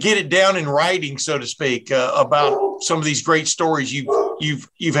to get it down in writing, so to speak, about some of these great stories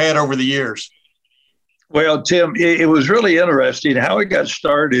you've had over the years? Well, Tim, it was really interesting how it got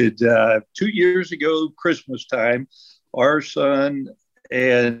started. 2 years ago, Christmas time, our son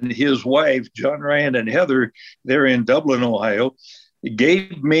and his wife, John Ryan and Heather, they're in Dublin, Ohio,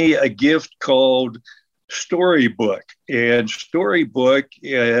 gave me a gift called Storybook. And Storybook,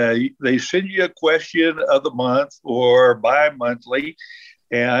 they send you a question of the month or bi-monthly,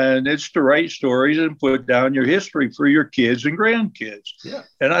 and it's to write stories and put down your history for your kids and grandkids. Yeah.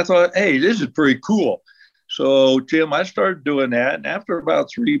 And I thought, hey, this is pretty cool. So, Tim, I started doing that. And after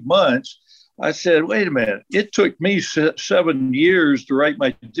about 3 months, I said, wait a minute, it took me 7 years to write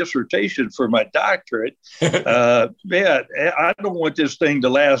my dissertation for my doctorate. Man, I don't want this thing to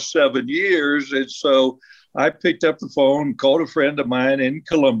last 7 years. And so I picked up the phone, called a friend of mine in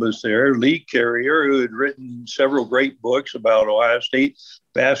Columbus there, Lee Carrier, who had written several great books about Ohio State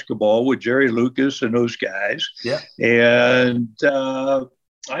basketball with Jerry Lucas and those guys. Yeah. And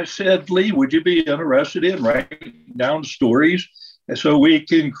I said, Lee, would you be interested in writing down stories And so we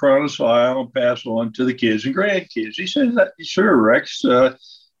can chronicle and pass on to the kids and grandkids. He said, sure, Rex,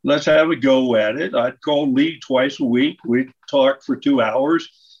 let's have a go at it. I'd call Lee twice a week. We'd talk for 2 hours.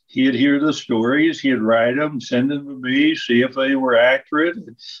 He'd hear the stories. He'd write them, send them to me, see if they were accurate,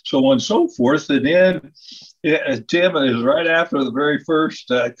 and so on and so forth. And then Tim is right after the very first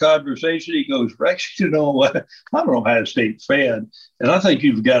conversation. He goes, Rex, I'm an Ohio State fan, and I think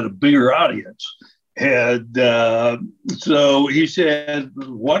you've got a bigger audience. And so he said,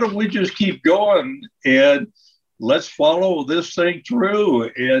 why don't we just keep going and let's follow this thing through?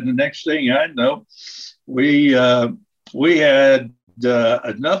 And the next thing I know, we had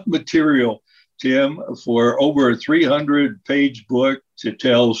enough material, Tim, for over a 300-page book to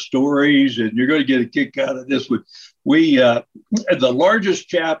tell stories, and you're going to get a kick out of this one. The largest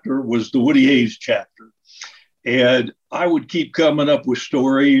chapter was the Woody Hayes chapter, and I would keep coming up with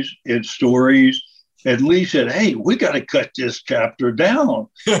stories. And Lee said, hey, we got to cut this chapter down.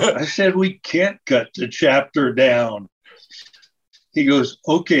 I said, we can't cut the chapter down. He goes,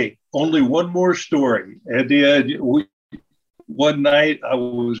 okay, only one more story. And then one night I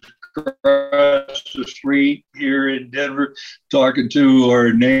was across the street here in Denver talking to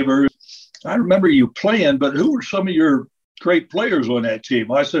our neighbors. I remember you playing, but who were some of your great players on that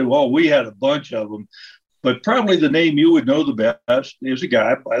team? I said, well, we had a bunch of them, but probably the name you would know the best is a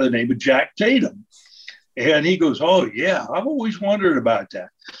guy by the name of Jack Tatum. And he goes, oh, yeah, I've always wondered about that.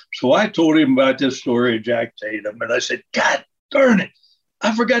 So I told him about this story of Jack Tatum. And I said, God darn it,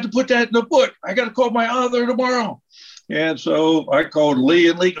 I forgot to put that in the book. I got to call my author tomorrow. And so I called Lee,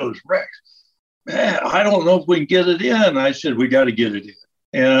 and Lee goes, Rex, man, I don't know if we can get it in. I said, we got to get it in.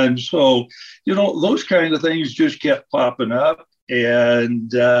 And so, those kind of things just kept popping up.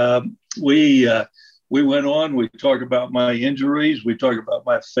 And we went on. We talked about my injuries. We talked about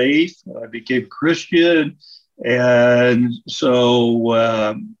my faith. I became Christian. And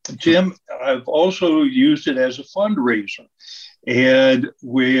so, Jim, I've also used it as a fundraiser. And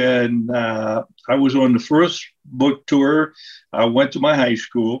when I was on the first book tour, I went to my high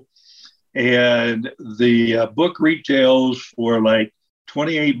school, and the book retails for like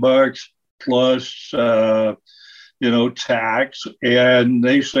 $28 plus tax, and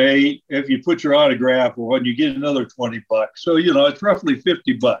they say if you put your autograph on, you get another $20. So it's roughly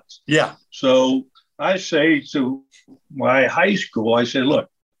 $50. Yeah. So I say to my high school, I say, look,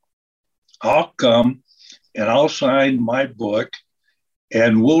 I'll come and I'll sign my book,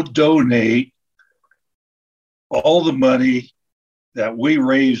 and we'll donate all the money that we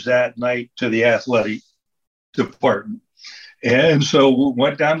raised that night to the athletic department. And so we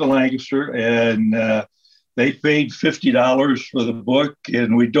went down to Lancaster, and they paid $50 for the book,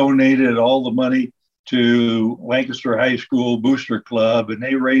 and we donated all the money to Lancaster High School Booster Club, and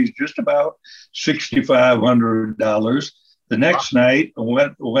they raised just about $6,500. The next night, I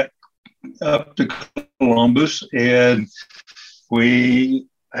went up to Columbus, and we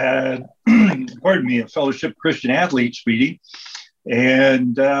had, a Fellowship Christian Athletes meeting,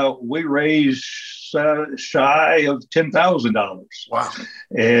 and we raised shy of $10,000. Wow.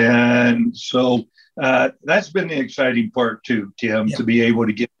 And so that's been the exciting part too, Tim, to be able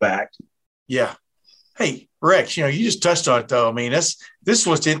to get back. Yeah. Hey, Rex, you just touched on it though. I mean, this is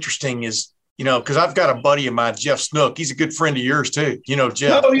what's interesting is, because I've got a buddy of mine, Jeff Snook. He's a good friend of yours too.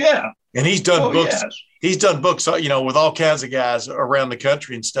 Jeff. Oh, yeah. And he's done books. Yes. He's done books, with all kinds of guys around the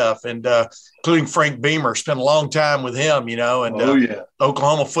country and stuff, and including Frank Beamer. Spent a long time with him, and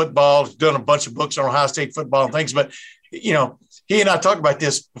Oklahoma football. He's done a bunch of books on Ohio State football and things. But he and I talked about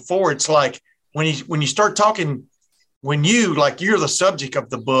this before. It's like when you start talking, when you're the subject of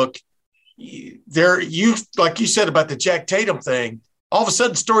the book, like you said about the Jack Tatum thing. All of a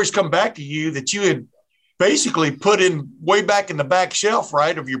sudden, stories come back to you that you had basically put in way back in the back shelf,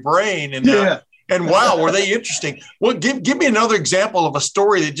 right, of your brain, and And wow, were they interesting? Well, give me another example of a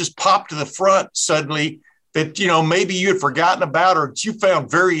story that just popped to the front suddenly that, maybe you had forgotten about or that you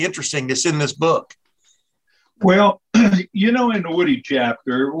found very interesting that's in this book. Well, in the Woody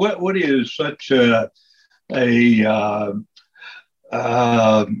chapter, Woody is such a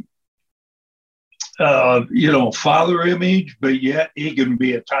father image, but yet he can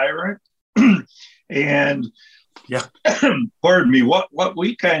be a tyrant. And yeah, pardon me, what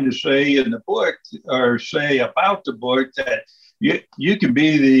we kind of say in the book, or say about the book, that you can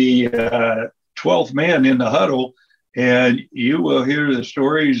be the 12th man in the huddle and you will hear the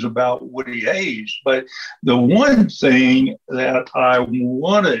stories about Woody Hayes. But the one thing that I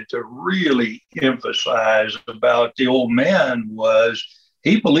wanted to really emphasize about the old man was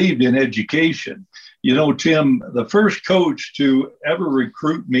he believed in education. Tim, the first coach to ever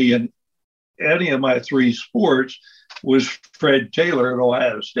recruit me in any of my three sports was Fred Taylor at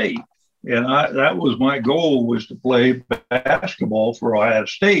Ohio State. And that was my goal, was to play basketball for Ohio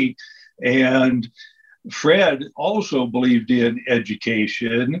State. And Fred also believed in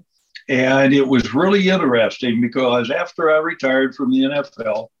education. And it was really interesting because after I retired from the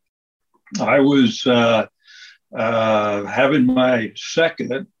NFL, I was having my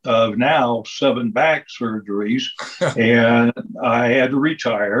second of now 7 back surgeries, and I had to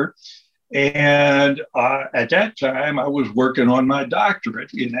retire. And at that time, I was working on my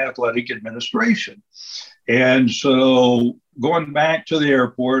doctorate in athletic administration. And so going back to the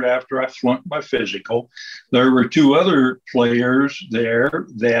airport after I flunked my physical, there were 2 other players there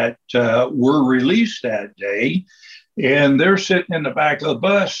that were released that day. And they're sitting in the back of the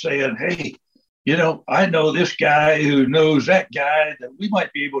bus saying, hey, I know this guy who knows that guy, that we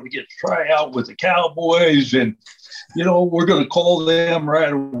might be able to get to try out with the Cowboys. And we're going to call them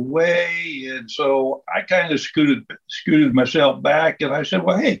right away. And so I kind of scooted myself back, and I said,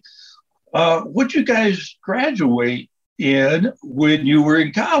 well, hey, what'd you guys graduate in when you were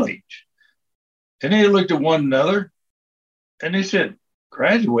in college? And they looked at one another and they said,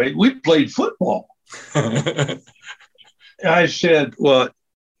 graduate? We played football. I said, well,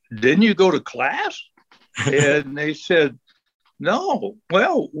 didn't you go to class? And they said, no.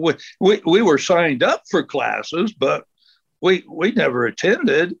 Well, we were signed up for classes, but we never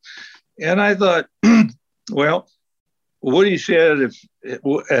attended. And I thought, well, Woody said, as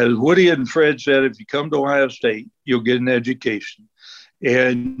Woody and Fred said, if you come to Ohio State, you'll get an education.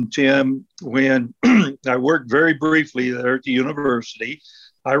 And Tim, when I worked very briefly there at the university,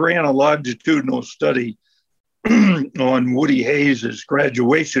 I ran a longitudinal study on Woody Hayes'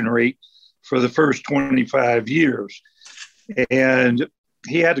 graduation rate for the first 25 years. And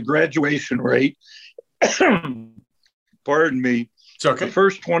he had a graduation rate, pardon me, it's okay, the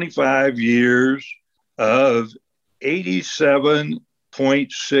first 25 years of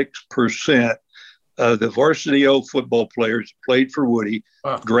 87.6% of the varsity O football players who played for Woody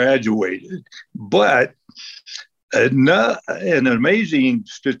graduated. But an amazing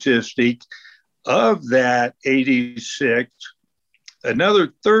statistic, of that 86,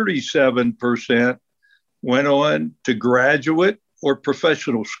 another 37% went on to graduate or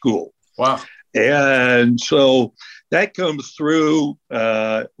professional school. Wow. And so that comes through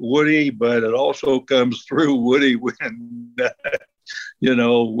Woody, but it also comes through Woody when,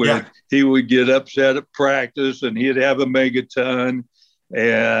 he would get upset at practice and he'd have a megaton.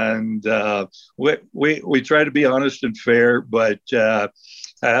 And we try to be honest and fair, but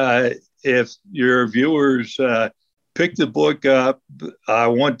if your viewers pick the book up, I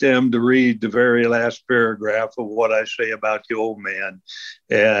want them to read the very last paragraph of what I say about the old man.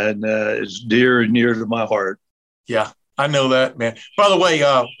 And it's dear and near to my heart. Yeah, I know that, man. By the way,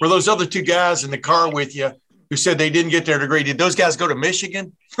 were those other 2 guys in the car with you who said they didn't get their degree, did those guys go to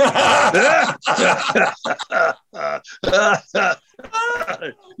Michigan? Yeah.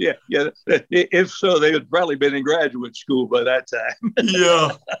 If so, they had probably been in graduate school by that time. Yeah.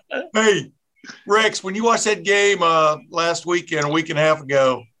 Hey, Rex, when you watched that game last weekend, a week and a half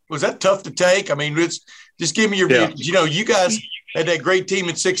ago, was that tough to take? I mean, just give me your view. You guys had that great team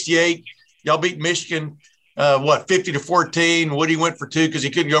in '68. Y'all beat Michigan, 50-14. Woody went for 2 because he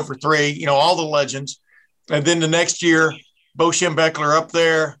couldn't go for 3. All the legends. And then the next year, Bo Schembechler up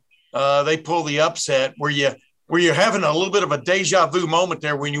there, they pull the upset. Were you having a little bit of a deja vu moment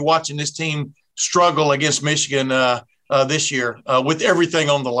there when you're watching this team struggle against Michigan this year with everything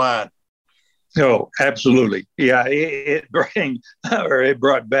on the line? No, absolutely. Yeah, it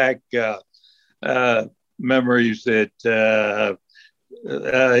brought back memories that,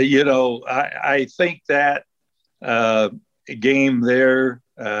 I think that game there,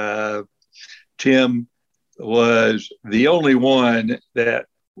 Tim, was the only one that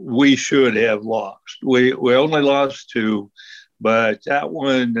we should have lost. We only lost 2, but that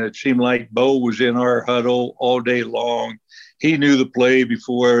one, it seemed like Bo was in our huddle all day long. He knew the play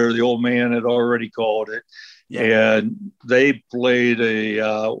before the old man had already called it. Yeah. And they played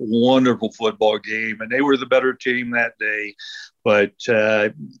a wonderful football game, and they were the better team that day. But,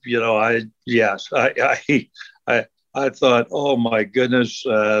 I thought, oh my goodness,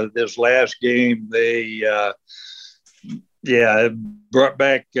 this last game, they, brought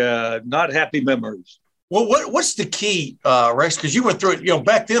back not happy memories. Well, what's the key, Rex? Because you went through it,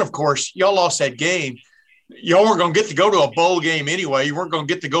 back then, of course, y'all lost that game. Y'all weren't going to get to go to a bowl game anyway. You weren't going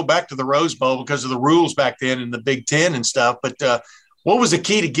to get to go back to the Rose Bowl because of the rules back then in the Big Ten and stuff. But what was the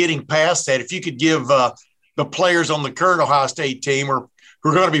key to getting past that? If you could give the players on the current Ohio State team or who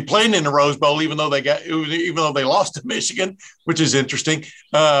are going to be playing in the Rose Bowl, even though they lost to Michigan, which is interesting.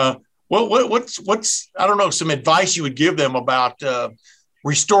 What What's I don't know, some advice you would give them about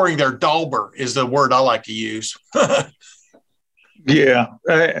restoring their dauber is the word I like to use. Yeah.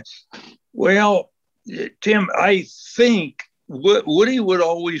 Well, Tim, I think Woody would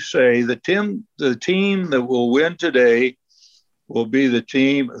always say the team that will win today will be the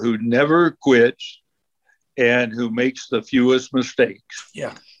team who never quits and who makes the fewest mistakes.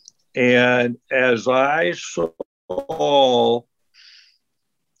 Yeah. And as I saw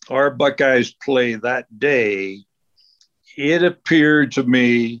our Buckeyes play that day, it appeared to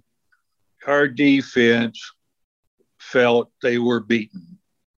me our defense felt they were beaten.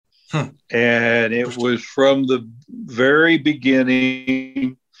 And it was from the very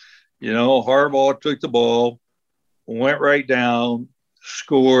beginning. Harbaugh took the ball, went right down,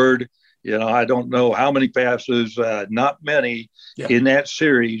 scored. I don't know how many passes, not many in that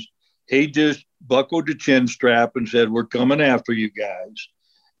series. He just buckled the chin strap and said, "We're coming after you guys."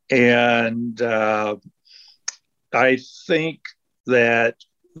 And I think that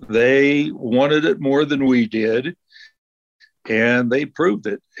they wanted it more than we did, and they proved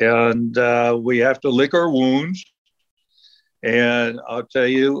it. And we have to lick our wounds. And I'll tell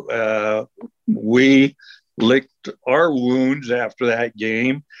you, we licked our wounds after that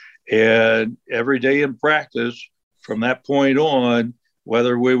game. And every day in practice from that point on,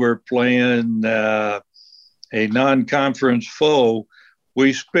 whether we were playing a non-conference foe,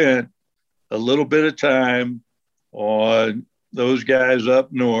 we spent a little bit of time on those guys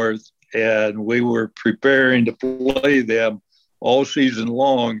up north, and we were preparing to play them all season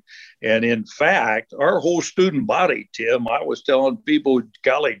long. And in fact, our whole student body, Tim, I was telling people,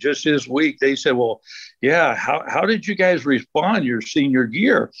 golly, just this week, they said, "Well, yeah, how did you guys respond your senior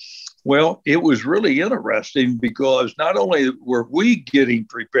year?" Well, it was really interesting because not only were we getting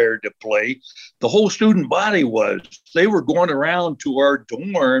prepared to play, the whole student body was. They were going around to our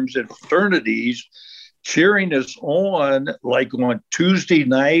dorms and fraternities cheering us on, like on Tuesday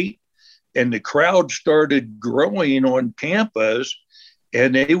night, and the crowd started growing on campus,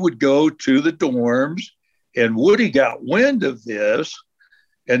 and they would go to the dorms, and Woody got wind of this.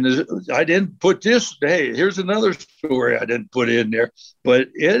 And I didn't put this, hey, here's another story I didn't put in there. But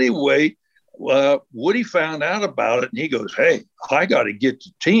anyway, Woody found out about it, and he goes, "Hey, I got to get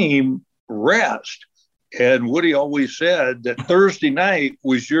the team rest." And Woody always said that Thursday night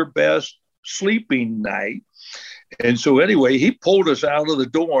was your best sleeping night. And so anyway, he pulled us out of the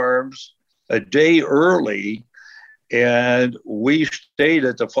dorms a day early, and we stayed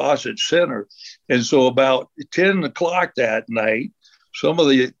at the Fawcett Center. And so about 10 o'clock that night, some of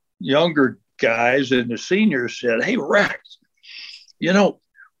the younger guys and the seniors said, "Hey, Rex,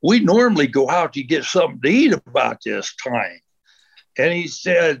 we normally go out to get something to eat about this time." And he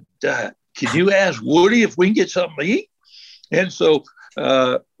said, "Can you ask Woody if we can get something to eat?" And so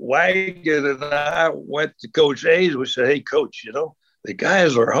Wagon and I went to Coach Hayes. We said, "Hey, Coach, the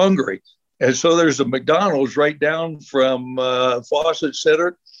guys are hungry." And so there's a McDonald's right down from Fawcett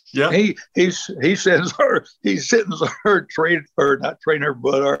Center. Yeah, he sends our trainer, or not trainer,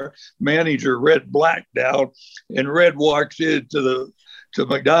 but our manager, Red Black, down, and Red walks into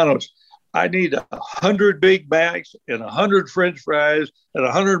McDonald's. "I need 100 Big Macs and 100 French fries and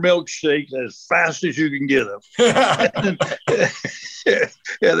 100 milkshakes as fast as you can get them."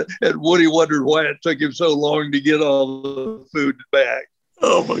 and Woody wondered why it took him so long to get all the food back.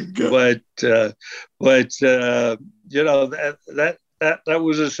 Oh my God! That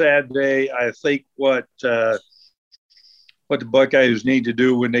was a sad day. I think what the Buckeyes need to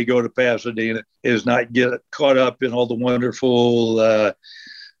do when they go to Pasadena is not get caught up in all the wonderful,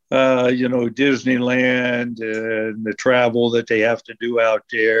 Disneyland and the travel that they have to do out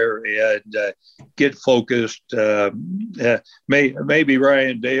there, and get focused. Maybe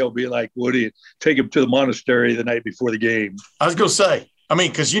Ryan Day will be like Woody, take him to the monastery the night before the game. I was going to say,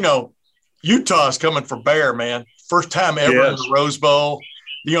 because Utah's coming for Bear, man. First time ever in the Rose Bowl.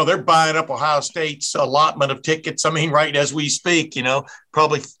 They're buying up Ohio State's allotment of tickets. Right as we speak,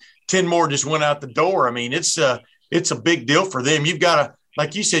 probably 10 more just went out the door. It's a big deal for them. You've got to,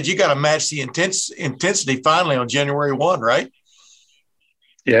 like you said, you got to match the intensity finally on January 1, right?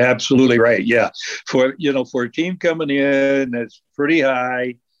 Yeah, absolutely right. Yeah. For a team coming in that's pretty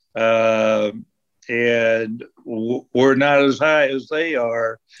high, and we're not as high as they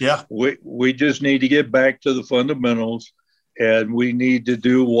are. Yeah. We just need to get back to the fundamentals, and we need to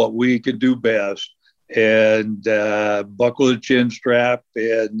do what we can do best, and buckle the chin strap,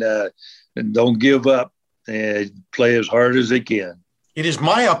 and don't give up, and play as hard as they can. It is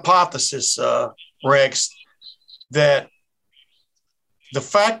my hypothesis, Rex, that the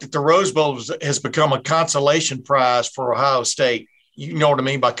fact that the Rose Bowl has become a consolation prize for Ohio State you know what I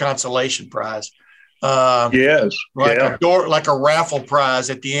mean by consolation prize. Yes. Like yeah. like a raffle prize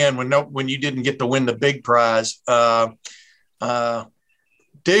at the end when you didn't get to win the big prize.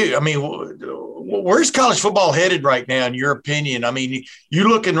 Dude, I mean, where's college football headed right now, in your opinion? I mean, you're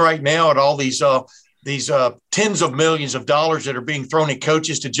looking right now at all these tens of millions of dollars that are being thrown at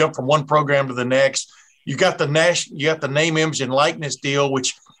coaches to jump from one program to the next. You got the name, image, and likeness deal,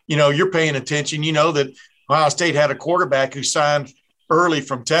 which, you know, you're paying attention. You know that Ohio State had a quarterback who signed early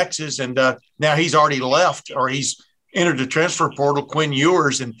from Texas, and now he's already left, or he's entered the transfer portal, Quinn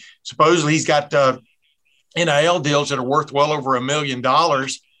Ewers, and supposedly he's got NIL deals that are worth well over $1 million.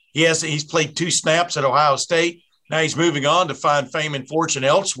 He's played 2 snaps at Ohio State. Now he's moving on to find fame and fortune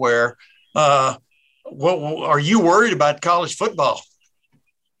elsewhere. What are you worried about college football?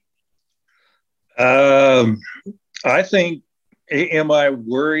 I think, am I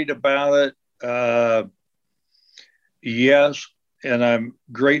worried about it? Yes, and I'm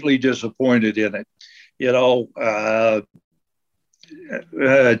greatly disappointed in it. You know,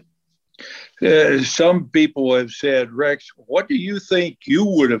 some people have said, Rex, what do you think you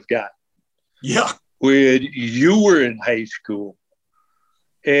would have got? Yeah. When you were in high school?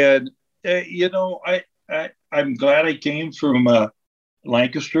 And, you know, I'm glad I came from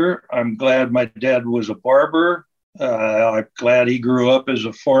Lancaster. I'm glad my dad was a barber. I'm glad he grew up as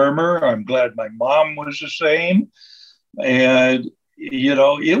a farmer. I'm glad my mom was the same. And, you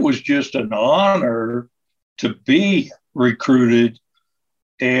know, it was just an honor to be recruited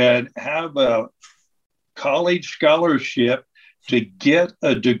and have a college scholarship to get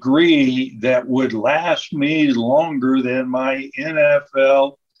a degree that would last me longer than my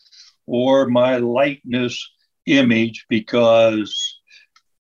NFL or my likeness image, because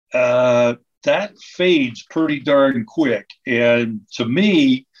that fades pretty darn quick. And to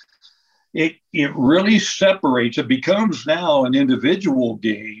me, it really separates. It becomes now an individual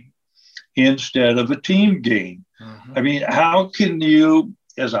game instead of a team game. Mm-hmm. I mean, how can you,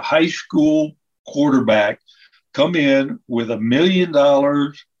 as a high school quarterback, come in with $1 million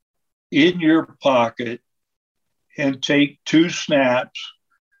in your pocket and take 2 snaps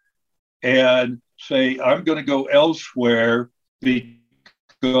and say, I'm going to go elsewhere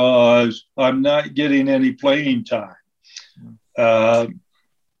because I'm not getting any playing time? You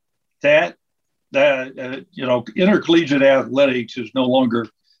know, intercollegiate athletics is no longer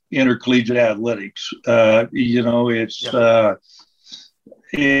intercollegiate athletics. You know, it's the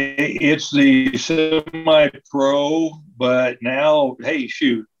semi-pro, but now, hey,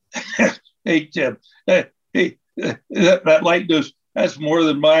 shoot, hey, Tim, hey, that likeness, that's more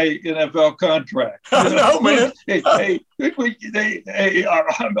than my NFL contract. I know, man.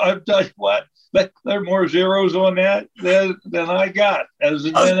 I'll tell you what, there are more zeros on that than I got as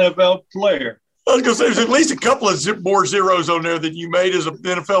an NFL player. I was going to say, there's at least a couple of more zeros on there than you made as an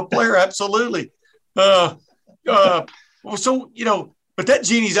NFL player. Absolutely. So, you know, but that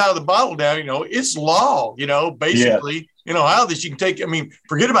genie's out of the bottle now. You know, it's law, you know, basically, you know, how this you can take, I mean,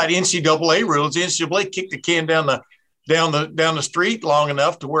 forget about NCAA rules. The NCAA kicked the can down the street long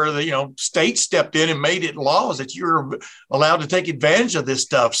enough to where the, you know, state stepped in and made it laws that you're allowed to take advantage of this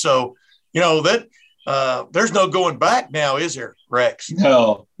stuff. So, you know, that there's no going back now, is there, Rex?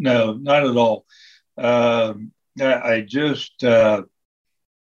 No, not at all. I just, I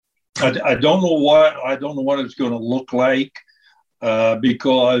don't know what it's going to look like,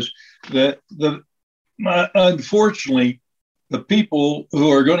 because unfortunately, the people who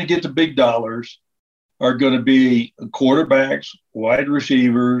are going to get the big dollars are going to be quarterbacks, wide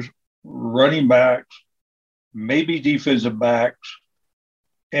receivers, running backs, maybe defensive backs.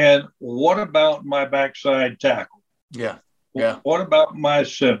 And what about my backside tackle? Yeah. What about my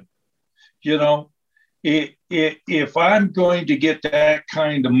center? You know, if I'm going to get that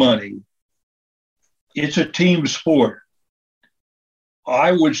kind of money, it's a team sport.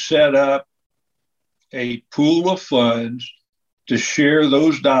 I would set up a pool of funds to share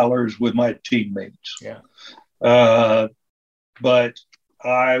those dollars with my teammates. Yeah. But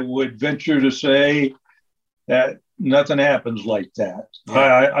I would venture to say that nothing happens like that. Yeah.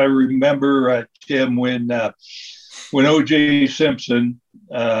 I remember, Tim, when O.J. Simpson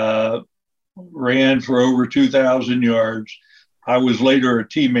ran for over 2,000 yards. I was later a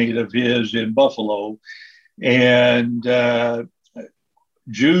teammate of his in Buffalo, and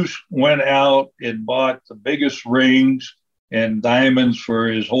Juice went out and bought the biggest rings and diamonds for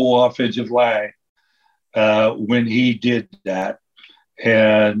his whole offensive line when he did that.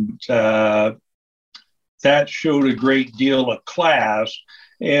 And that showed a great deal of class,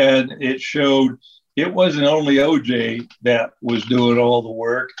 and it showed it wasn't only OJ that was doing all the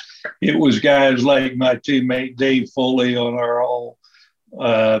work. It was guys like my teammate Dave Foley on our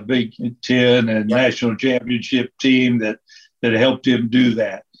Big Ten and national championship team that helped him do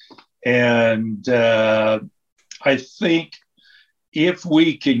that. And I think if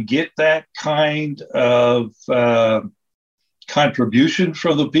we can get that kind of contribution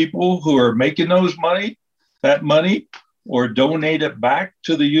from the people who are making that money, or donate it back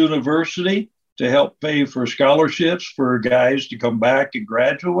to the university to help pay for scholarships for guys to come back and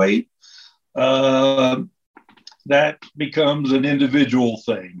graduate, that becomes an individual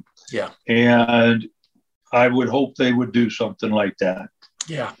thing. Yeah. And I would hope they would do something like that.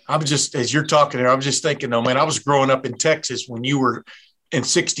 Yeah. I was just, as you're talking there, I was just thinking, though, man, I was growing up in Texas when you were in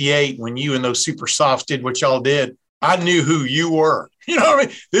 68, when you and those super softs did what y'all did. I knew who you were. You know what I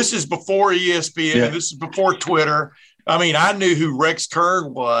mean? This is before ESPN. Yeah. This is before Twitter. I mean, I knew who Rex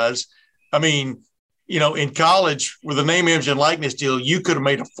Kern was. I mean, you know, in college with a name, image, and likeness deal, you could have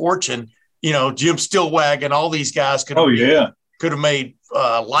made a fortune. You know, Jim Stillwagon, all these guys could have made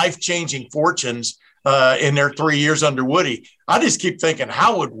life-changing fortunes in their 3 years under Woody. I just keep thinking,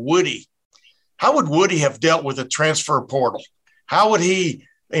 how would Woody have dealt with a transfer portal? How would he,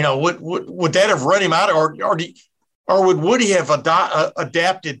 you know, would that have run him out, or would Woody have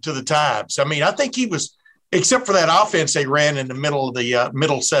adapted to the times? I mean, I think he was, except for that offense they ran in the middle of the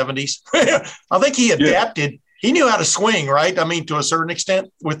middle 70s. I think he adapted. Yeah. He knew how to swing, right? I mean, to a certain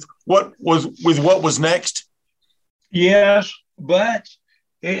extent with what was next. Yes, but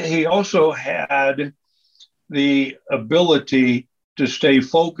he also had the ability to stay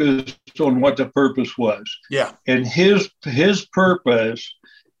focused on what the purpose was. Yeah. And his purpose,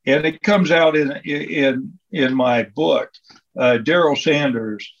 and it comes out in my book, Darryl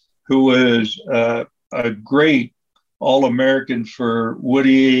Sanders, who was a great All-American for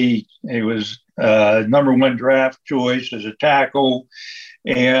Woody. He was number one draft choice as a tackle.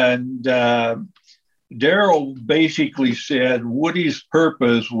 And Darryl basically said Woody's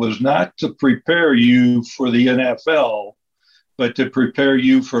purpose was not to prepare you for the NFL, but to prepare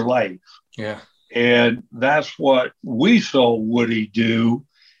you for life. Yeah. And that's what we saw Woody do.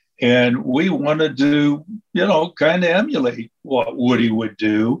 And we wanted to, you know, kind of emulate what Woody would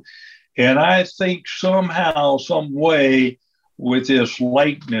do. And I think somehow, some way with this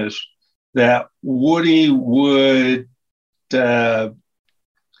likeness that Woody would,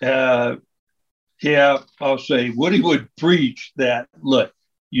 Woody would preach that, look,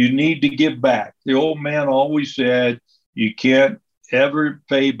 you need to give back. The old man always said, you can't ever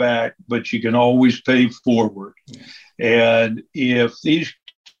pay back, but you can always pay forward. And if these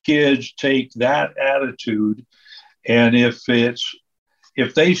kids take that attitude, and if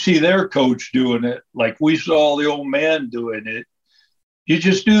they see their coach doing it, like we saw the old man doing it, you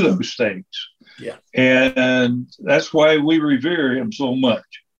just do those things. Yeah. And that's why we revere him so much.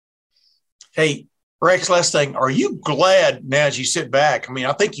 Hey, Rex, last thing, are you glad now as you sit back? I mean,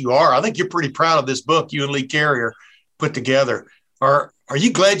 I think you are. I think you're pretty proud of this book you and Lee Carrier put together. Are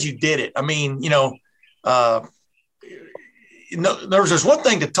you glad you did it? I mean, you know, there's one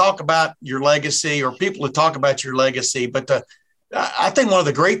thing to talk about your legacy, or people to talk about your legacy, but I think one of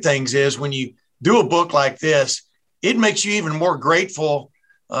the great things is when you do a book like this, it makes you even more grateful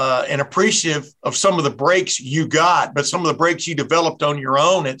and appreciative of some of the breaks you got, but some of the breaks you developed on your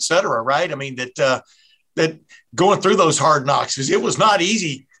own, et cetera, right? I mean, that going through those hard knocks, because it was not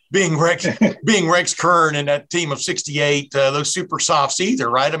easy being Rex Kern and that team of 68, those super softs either,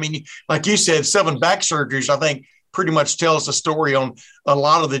 right? I mean, like you said, 7 back surgeries, I think pretty much tells the story on a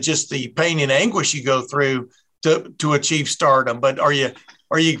lot of the pain and anguish you go through to achieve stardom. But are you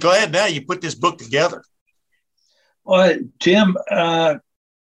glad now you put this book together? Well, Tim, I'm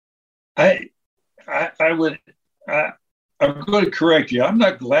going to correct you. I'm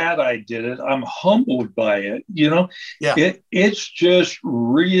not glad I did it. I'm humbled by it. You know, yeah. It's just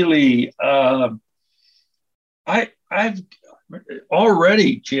really. I've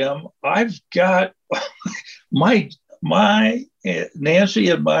already, Jim. I've got my Nancy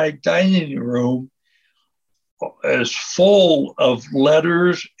in my dining room is full of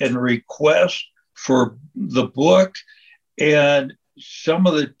letters and requests for the book, and some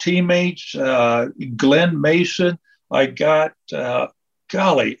of the teammates, Glenn Mason, I got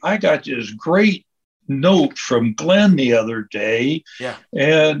this great note from Glenn the other day,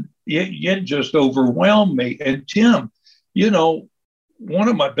 and it just overwhelmed me. And Tim, you know, one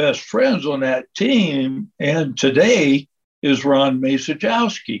of my best friends on that team, and today is Ron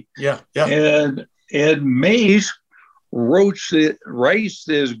Masajowski. Yeah. And Mace writes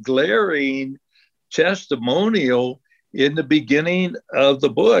this glaring testimonial in the beginning of the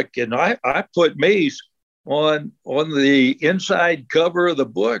book, and I put Mace on the inside cover of the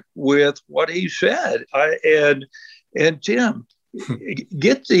book with what he said. And Tim,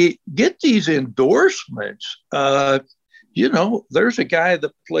 get these endorsements. There's a guy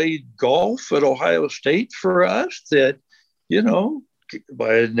that played golf at Ohio State for us that,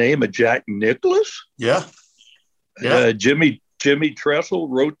 by the name of Jack Nicklaus. Yeah. Jimmy Tressel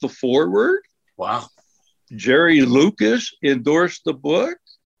wrote the foreword. Wow. Jerry Lucas endorsed the book.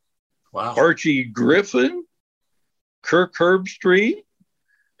 Wow. Archie Griffin, Kirk Herbstreit,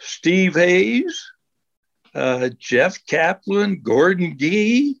 Steve Hayes, Jeff Kaplan, Gordon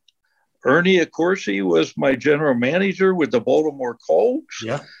Gee, Ernie Accorsi was my general manager with the Baltimore Colts.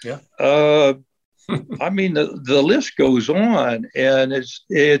 Yeah. I mean, the list goes on, and it's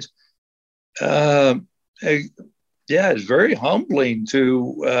very humbling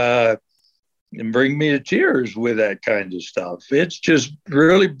to bring me to tears with that kind of stuff. It's just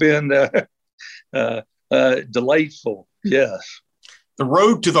really been delightful. Yes. The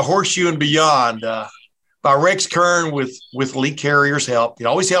Road to the Horseshoe and Beyond by Rex Kern with Lee Carrier's help. It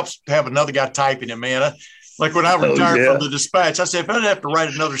always helps to have another guy typing it, man. Like when I retired from the Dispatch, I said, if I didn't have to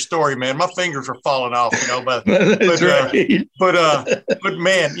write another story, man, my fingers are falling off, But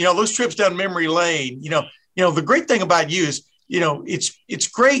man, those trips down memory lane, the great thing about you is, it's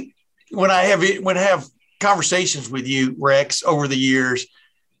great when I have conversations with you, Rex, over the years.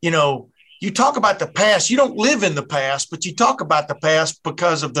 You talk about the past. You don't live in the past, but you talk about the past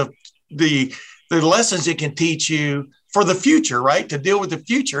because of the lessons it can teach you for the future, right? To deal with the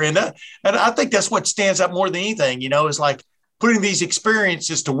future. And I think that's what stands out more than anything, is like putting these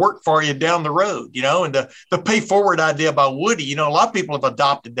experiences to work for you down the road, and the pay forward idea by Woody, a lot of people have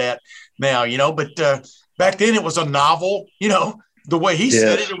adopted that now, but back then it was a novel, the way he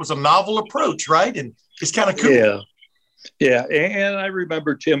said it was a novel approach, right? And it's kind of cool. Yeah. And I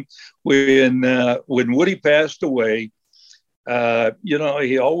remember, Tim, when Woody passed away,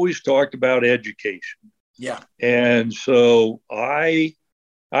 he always talked about education. Yeah. And so I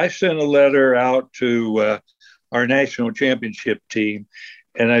sent a letter out to our national championship team,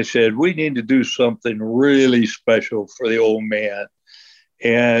 and I said, we need to do something really special for the old man.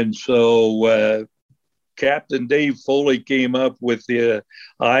 And so Captain Dave Foley came up with the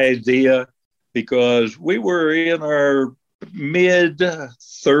idea, because we were in our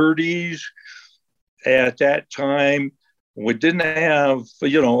mid-30s at that time. We didn't have, a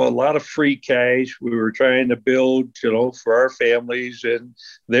lot of free cash. We were trying to build, for our families and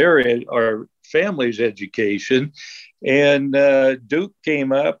our families' education. And Duke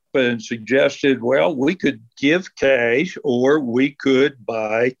came up and suggested, well, we could give cash or we could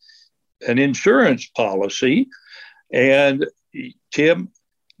buy an insurance policy. And Tim,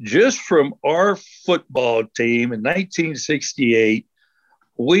 just from our football team in 1968,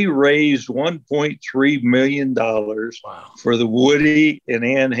 we raised $1.3 million for the Woody and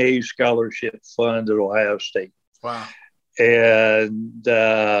Ann Hayes Scholarship Fund at Ohio State. Wow. And,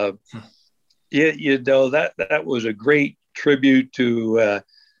 that was a great tribute to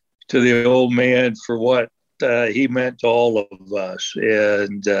the old man for what he meant to all of us.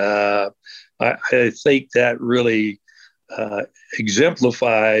 And I think that really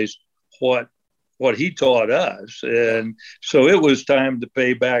exemplifies what he taught us. And so it was time to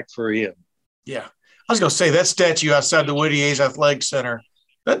pay back for him. Yeah. I was going to say that statue outside the Woody Hayes Athletic Center,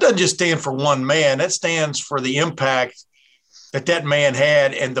 that doesn't just stand for one man. That stands for the impact that man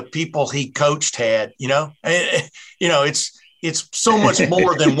had and the people he coached had, it's so much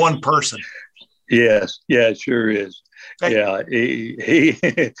more than one person. Yes. Yeah, it sure is. Yeah. He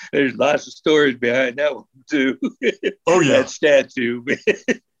there's lots of stories behind that one too. Oh yeah. That statue.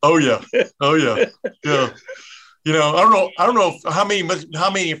 Oh yeah. Yeah. I don't know how many,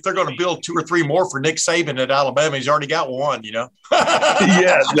 if they're going to build 2 or 3 more for Nick Saban at Alabama. He's already got one, Yeah,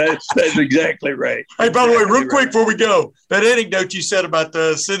 that's exactly right. Hey, by the way, real quick before we go, that anecdote you said about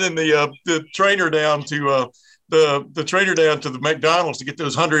sending the trainer down to the trainer down to the McDonald's to get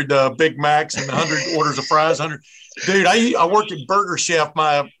those 100 Big Macs and 100 orders of fries. 100. Dude, I worked at Burger Chef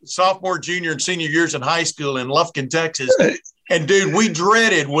my sophomore, junior, and senior years in high school in Lufkin, Texas. And, dude, we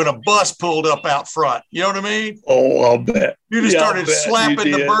dreaded when a bus pulled up out front. You know what I mean? Oh, I'll bet. You just started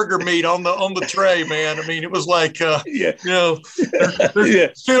slapping the burger meat on the tray, man. I mean, it was like, what I'm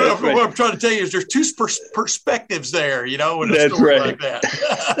trying to tell you is there's 2 perspectives there, in a That's story right. like that.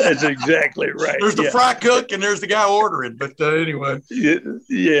 That's exactly right. There's the fry cook and there's the guy ordering. But anyway.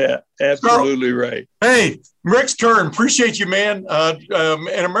 Yeah, absolutely right. Hey, Rex Kern, appreciate you, man. And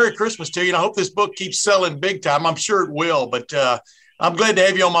a Merry Christmas to you. And I hope this book keeps selling big time. I'm sure it will. But I'm glad to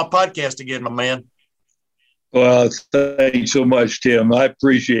have you on my podcast again, my man. Well, thanks so much, Tim. I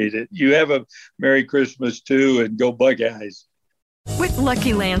appreciate it. You have a Merry Christmas, too, and go Buckeyes. With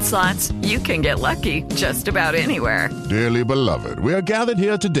Lucky Land Slots, you can get lucky just about anywhere. Dearly beloved, we are gathered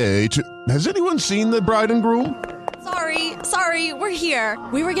here today to... Has anyone seen the bride and groom? Sorry, we're here.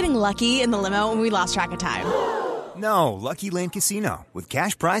 We were getting lucky in the limo and we lost track of time. No, Lucky Land Casino, with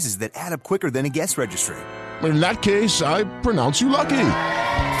cash prizes that add up quicker than a guest registry. In that case, I pronounce you lucky.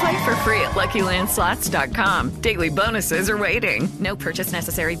 Play for free at LuckyLandSlots.com. Daily bonuses are waiting. No purchase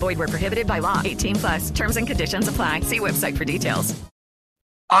necessary. Void where prohibited by law. 18+. Terms and conditions apply. See website for details.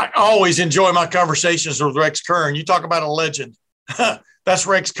 I always enjoy my conversations with Rex Kern. You talk about a legend. That's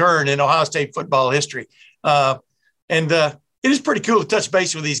Rex Kern in Ohio State football history. It is pretty cool to touch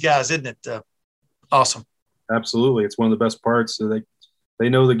base with these guys, isn't it? Awesome. Absolutely. It's one of the best parts. So they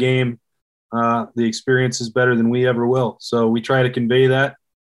know the game. The experience is better than we ever will. So we try to convey that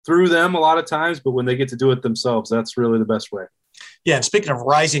through them a lot of times, but when they get to do it themselves, that's really the best way. Yeah, and speaking of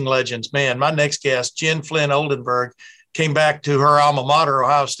rising legends, man, my next guest, Jen Flynn Oldenburg, came back to her alma mater,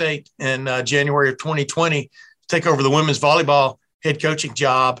 Ohio State, in January of 2020 to take over the women's volleyball head coaching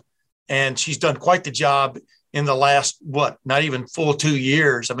job. And she's done quite the job in the last, not even full 2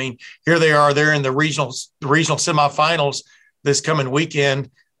 years. I mean, here they are, they're in the regional semifinals this coming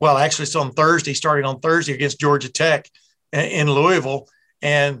weekend. Well, actually, it's on Thursday, starting on Thursday against Georgia Tech in Louisville.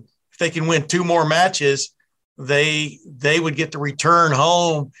 And if they can win 2 more matches, they would get to return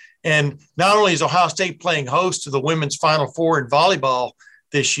home. And not only is Ohio State playing host to the women's Final Four in volleyball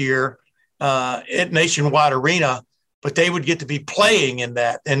this year at Nationwide Arena, but they would get to be playing in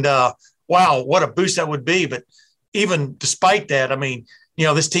that. And wow, what a boost that would be. But even despite that, I mean,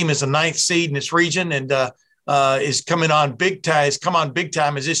 this team is the 9th seed in this region and is coming on big time. Has come on big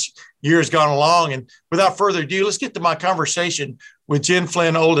time as this year has gone along. And without further ado, let's get to my conversation with Jen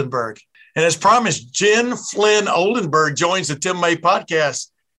Flynn Oldenburg. And as promised, Jen Flynn Oldenburg joins the Tim May podcast.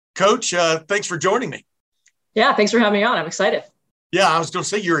 Coach, thanks for joining me. Yeah, thanks for having me on. I'm excited. Yeah, I was going to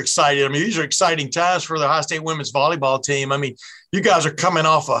say you're excited. I mean, these are exciting times for the Ohio State women's volleyball team. I mean, you guys are coming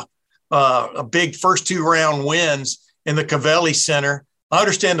off a big first 2 round wins in the Covelli Center. I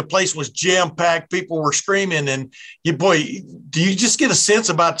understand the place was jam-packed. People were screaming. And do you just get a sense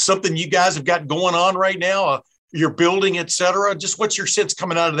about something you guys have got going on right now? Your building, et cetera? Just what's your sense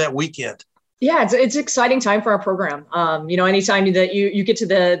coming out of that weekend? Yeah, it's an exciting time for our program. Anytime that you get to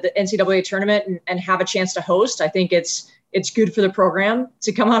the NCAA tournament and have a chance to host, I think it's good for the program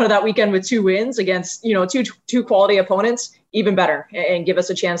to come out of that weekend with 2 wins against, two quality opponents, even better, and give us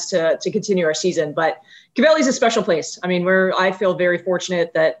a chance to continue our season. But Covelli's a special place. I mean, I feel very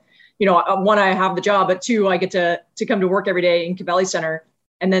fortunate that, 1, I have the job, but 2, I get to come to work every day in Covelli Center.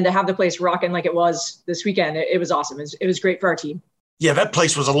 And then to have the place rocking like it was this weekend, it was awesome. It was great for our team. Yeah, that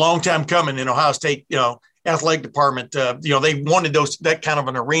place was a long time coming in Ohio State, athletic department. They wanted that kind of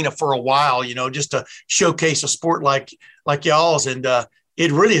an arena for a while, just to showcase a sport like y'all's. And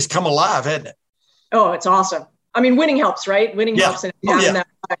it really has come alive, hasn't it? Oh, it's awesome. I mean, winning helps, right? Winning helps in having that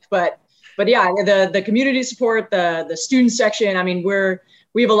product. But yeah, the community support, the student section. I mean,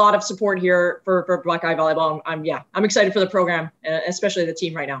 we have a lot of support here for Buckeye volleyball. I'm excited for the program, especially the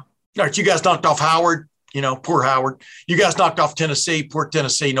team right now. All right, you guys knocked off Howard. Poor Howard. You guys knocked off Tennessee. Poor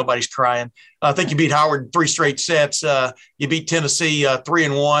Tennessee. Nobody's crying. I think you beat Howard in 3 straight sets. You beat Tennessee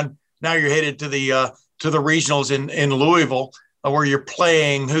 3-1. Now you're headed to the regionals in Louisville, where you're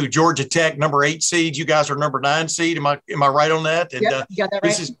playing Georgia Tech, number 8 seed. You guys are number 9 seed. Am I right on that? And, yep, you got that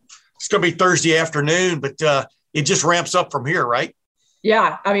right. It's going to be Thursday afternoon, but it just ramps up from here, right?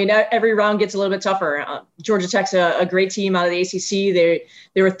 Yeah, I mean, every round gets a little bit tougher. Georgia Tech's a great team out of the ACC. They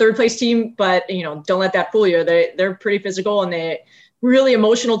were a 3rd place team, but don't let that fool you. They're pretty physical and they really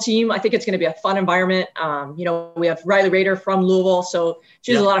emotional team. I think it's going to be a fun environment. We have Riley Rader from Louisville, so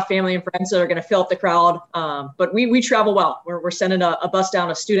she has a lot of family and friends that are going to fill up the crowd. But we travel well. We're sending a bus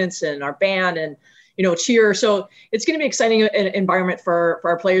down of students and our band and cheer. So it's going to be an exciting environment for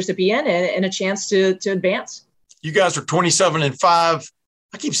our players to be in and a chance to advance. You guys are 27-5.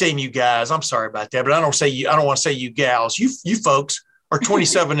 I keep saying you guys. I'm sorry about that, but I don't want to say you gals. You folks are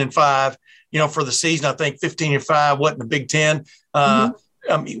 27-5. For the season, I think 15-5. In the Big Ten? I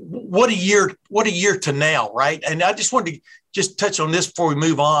mean, what a year to now, right? And I just wanted to just touch on this before we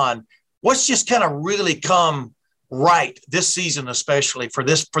move on. What's just kind of really come right this season, especially for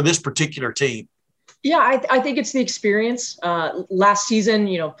this particular team? Yeah, I think it's the experience. Last season,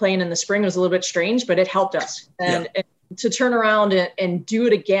 playing in the spring was a little bit strange, but it helped us. And to turn around and do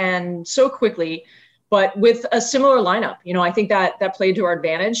it again so quickly, but with a similar lineup, I think that played to our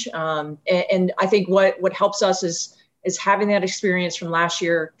advantage. And I think what helps us is having that experience from last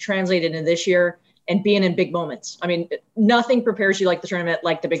year translated into this year and being in big moments. I mean, nothing prepares you like the tournament,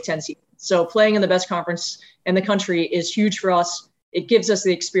 like the Big Ten season. So playing in the best conference in the country is huge for us. it gives us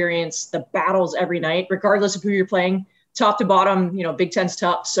the experience, the battles every night, regardless of who you're playing, top to bottom. Big Ten's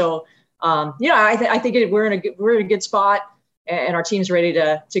tough. So, I think we're in a good spot, and our team's ready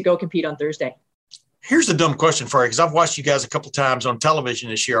to go compete on Thursday. Here's a dumb question for you, because I've watched you guys a couple of times on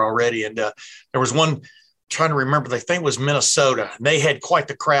television this year already, and there was one, trying to remember, I think it was Minnesota. They had quite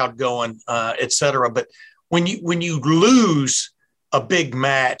the crowd going, et cetera. But when you lose a big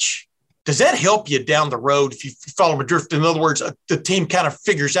match, does that help you down the road if you follow a drift? In other words, the team kind of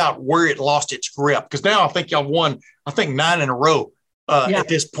figures out where it lost its grip, because now I think y'all won, 9 in a row at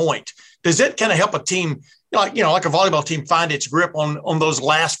this point. Does that kind of help a team, like a volleyball team, find its grip on those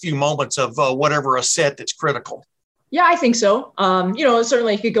last few moments of whatever a set that's critical? Yeah, I think so.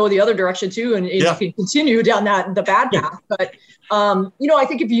 Certainly it could go the other direction too, and you can continue down the bad path. But I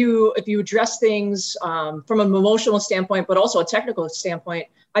think if you address things from an emotional standpoint, but also a technical standpoint,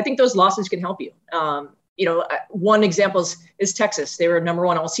 I think those losses can help you. One example is Texas. They were number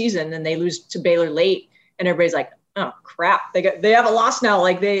 1 all season, and they lose to Baylor late, and everybody's like, oh crap, they have a loss now.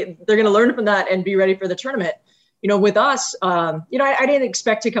 Like they're going to learn from that and be ready for the tournament. With us, I didn't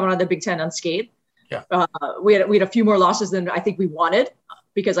expect to come out of the Big Ten unscathed. Yeah. We had a few more losses than I think we wanted,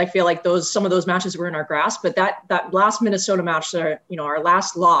 because I feel like some of those matches were in our grasp. But that last Minnesota match, our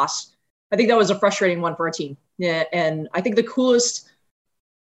last loss, I think that was a frustrating one for our team. Yeah, and I think the coolest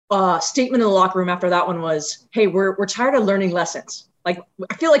statement in the locker room after that one was, "Hey, we're tired of learning lessons. Like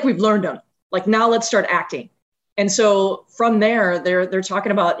I feel like we've learned them. Like now let's start acting." And so from there, they're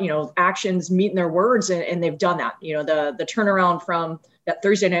talking about actions meeting their words, and they've done that. The turnaround from that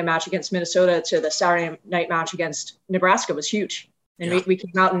Thursday night match against Minnesota to the Saturday night match against Nebraska was huge. And we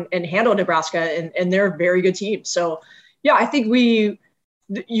came out and handled Nebraska, and they're a very good team. So, yeah, I think you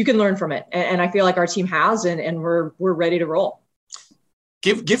can learn from it. And I feel like our team has, and we're ready to roll.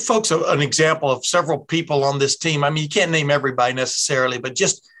 Give folks an example of several people on this team. I mean, you can't name everybody necessarily, but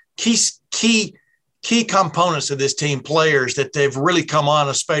just key components of this team, players that they've really come on,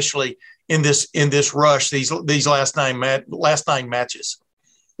 especially in this rush, these last nine matches.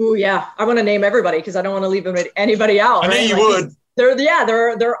 Oh yeah, I want to name everybody because I don't want to leave anybody out. I knew you would.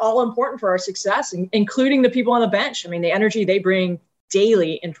 They're all important for our success, including the people on the bench. I mean, the energy they bring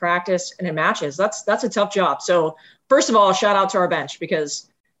daily in practice and in matches. That's a tough job. So first of all, shout out to our bench because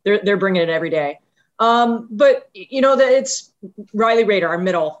they're bringing it every day. But it's Riley Rader, our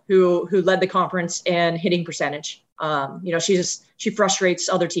middle, who led the conference in hitting percentage. She frustrates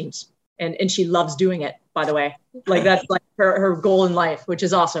other teams. And she loves doing it, by the way. Like that's like her goal in life, which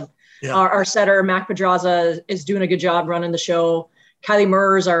is awesome. Yeah. Our setter, Mac Pedraza, is doing a good job running the show. Kylie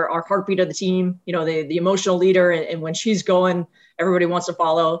Murr's our heartbeat of the team, the emotional leader. And when she's going, everybody wants to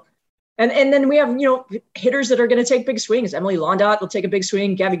follow. And then we have, hitters that are going to take big swings. Emily Londot will take a big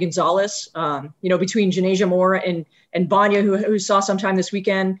swing. Gabby Gonzalez, between Janasia Moore and Vanya, who saw sometime this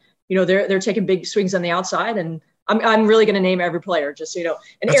weekend, they're taking big swings on the outside. And I'm really going to name every player, just so you know.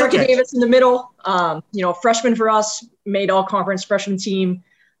 And that's Erica Davis in the middle, freshman for us, made all conference freshman team.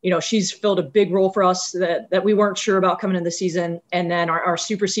 She's filled a big role for us that we weren't sure about coming into the season. And then our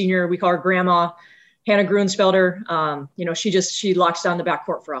super senior, we call her Grandma, Hannah Gruensfelder. She locks down the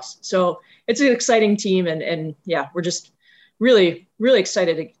backcourt for us. So it's an exciting team. And we're just really, really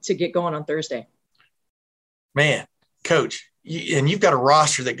excited to get going on Thursday. Man, Coach, you've got a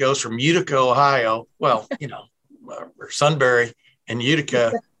roster that goes from Utica, Ohio. Well, or Sunbury and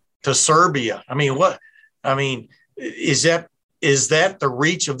Utica to Serbia. Is that the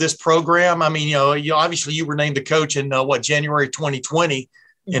reach of this program? I mean, obviously you were named the coach in January 2020,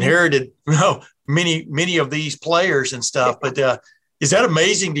 inherited many of these players and stuff. But is that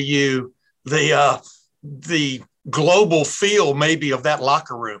amazing to you? The global feel maybe of that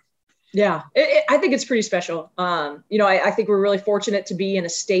locker room. Yeah, I think it's pretty special. I think we're really fortunate to be in a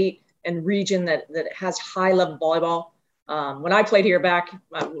state and region that has high level volleyball. When I played here back,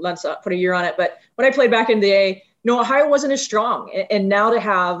 let's put a year on it, but when I played back in the day, Ohio wasn't as strong. And now to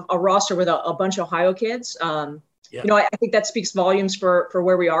have a roster with a bunch of Ohio kids, I think that speaks volumes for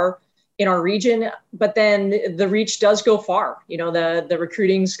where we are in our region. But then the reach does go far. The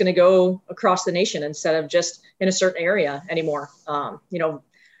recruiting is going to go across the nation instead of just in a certain area anymore.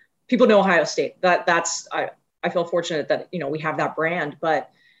 People know Ohio State. I feel fortunate that we have that brand, but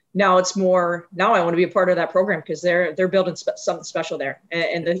now it's more. Now I want to be a part of that program because they're building something special there,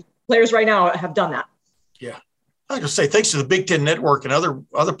 and the players right now have done that. Yeah, I was going to say thanks to the Big Ten Network and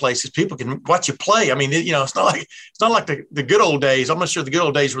other places, people can watch you play. I mean, it's not like the good old days. I'm not sure the good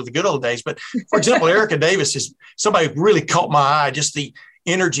old days were the good old days, but for example, Erica Davis is somebody who really caught my eye. Just the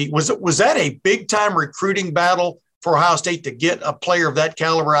energy. Was that a big time recruiting battle for Ohio State to get a player of that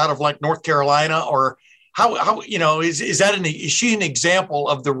caliber out of like North Carolina, or how is she an example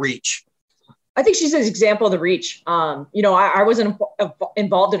of the reach? I think she's an example of the reach. I wasn't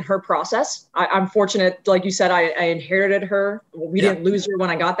involved in her process. I'm fortunate, like you said, I inherited her. We didn't lose her when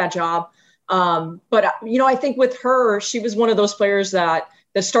I got that job. But I think with her, she was one of those players that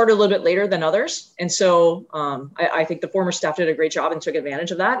started a little bit later than others. And so I think the former staff did a great job and took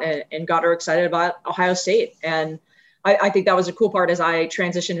advantage of that and got her excited about Ohio State. And I think that was a cool part as I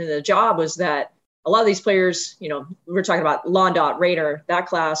transitioned into the job, was that a lot of these players, we were talking about Londot, Rayner, that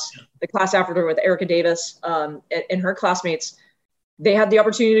class, the class after her with Erica Davis and her classmates, they had the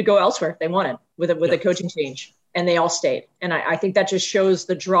opportunity to go elsewhere if they wanted with a coaching change, and they all stayed. And I think that just shows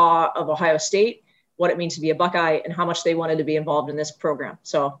the draw of Ohio State, what it means to be a Buckeye, and how much they wanted to be involved in this program.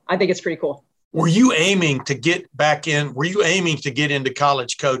 So I think it's pretty cool. Were you aiming to get back in? Were you aiming to get into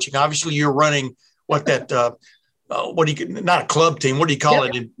college coaching? Obviously, you're running not a club team. What do you call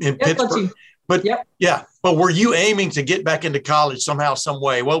it in Pittsburgh? But but were you aiming to get back into college somehow, some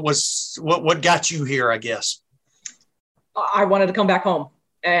way? What got you here, I guess? I wanted to come back home,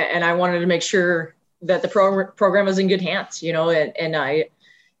 and I wanted to make sure that the program was in good hands, and I,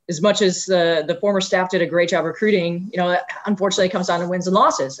 as much as the former staff did a great job recruiting, unfortunately it comes down to wins and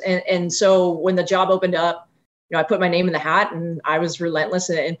losses. And so when the job opened up, I put my name in the hat, and I was relentless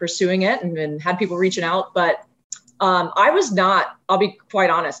in pursuing it and had people reaching out. But I was not, I'll be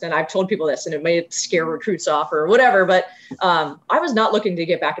quite honest, and I've told people this, and it may scare recruits off or whatever, but I was not looking to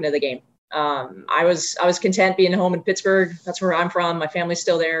get back into the game. I was content being home in Pittsburgh. That's where I'm from. My family's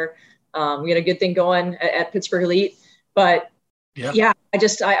still there. We had a good thing going at Pittsburgh Elite, but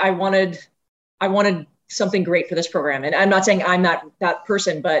I wanted something great for this program. And I'm not saying I'm not that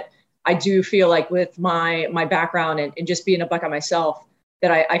person, but I do feel like with my background and just being a Buckeye myself,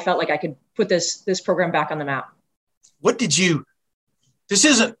 that I felt like I could put this program back on the map. This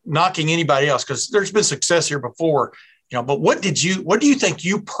isn't knocking anybody else, because there's been success here before, but what do you think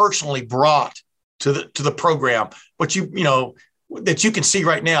you personally brought to the program? What that you can see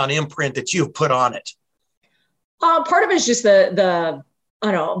right now, an imprint that you've put on it? Part of it is just the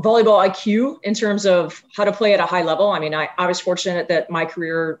volleyball IQ in terms of how to play at a high level. I mean, I was fortunate that my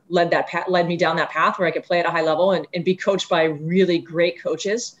career led me down that path where I could play at a high level and be coached by really great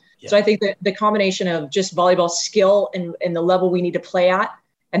coaches. Yeah. So I think that the combination of just volleyball skill and the level we need to play at,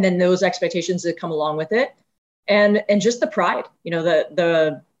 and then those expectations that come along with it, and just the pride, I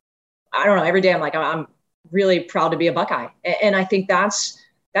don't know, every day I'm really proud to be a Buckeye. And I think that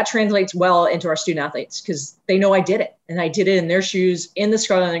translates well into our student athletes, because they know I did it, and I did it in their shoes, in the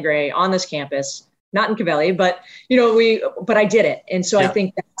scarlet and the gray, on this campus, not in Cavelli, but but I did it. And so I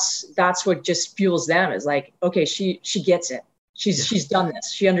think that's what just fuels them, is like, okay, she gets it. She's done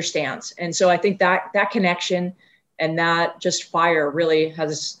this. She understands. And so I think that connection and that just fire really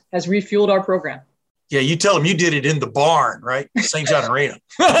has refueled our program. Yeah, you tell them you did it in the barn, right? St. John Arena.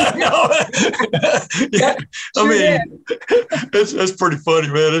 That's pretty funny,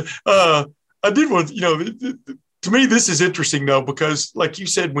 man. I did want, to me, this is interesting, though, because like you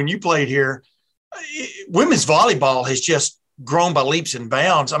said, when you played here, women's volleyball has just grown by leaps and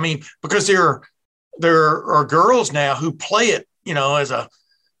bounds. I mean, because there are girls now who play it,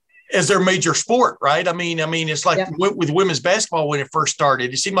 as their major sport, right? I mean, it's like with women's basketball when it first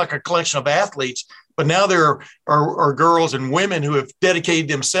started, it seemed like a collection of athletes, but now there are girls and women who have dedicated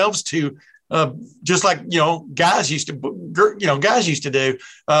themselves to just like guys used to do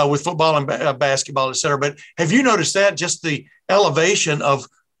with football and basketball, et cetera. But have you noticed that, just the elevation of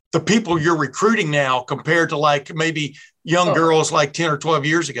the people you're recruiting now compared to like maybe young girls like 10 or 12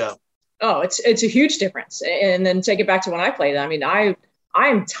 years ago? Oh, it's a huge difference. And then take it back to when I played. I mean, I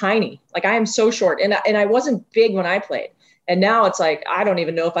am tiny. Like, I am so short, and I wasn't big when I played. And now it's like, I don't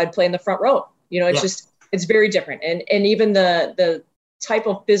even know if I'd play in the front row. It's very different. And even the type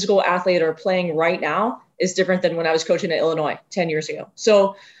of physical athlete are playing right now is different than when I was coaching at Illinois 10 years ago.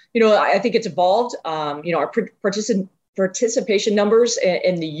 So, I think it's evolved. Our participation numbers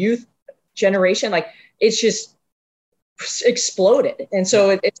in the youth generation, like, it's just exploded. And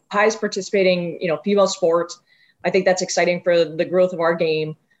so it's the highest participating, female sport. I think that's exciting for the growth of our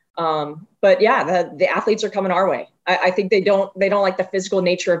game. But the athletes are coming our way. I think they don't like the physical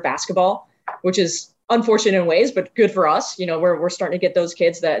nature of basketball, which is unfortunate in ways, but good for us. We're starting to get those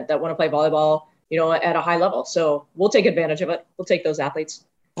kids that want to play volleyball, at a high level. So we'll take advantage of it. We'll take those athletes.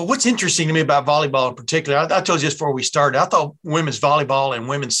 Well, what's interesting to me about volleyball in particular, I told you this before we started, I thought women's volleyball and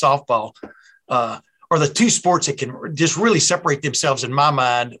women's softball are the two sports that can just really separate themselves in my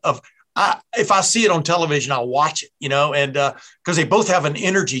mind. If I see it on television, I'll watch it, and because they both have an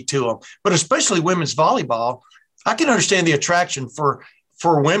energy to them. But especially women's volleyball, I can understand the attraction for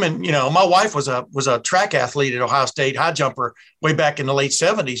for women, my wife was a track athlete at Ohio State, high jumper way back in the late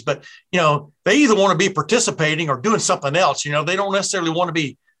 70s. But, they either want to be participating or doing something else. They don't necessarily want to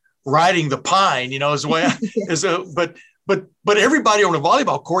be riding the pine, is the way but everybody on the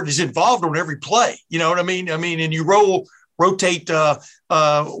volleyball court is involved on every play. You know what I mean? And you rotate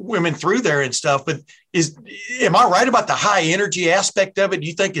women through there and stuff. But am I right about the high energy aspect of it? Do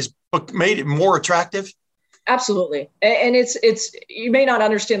you think is made it more attractive? Absolutely. And it's you may not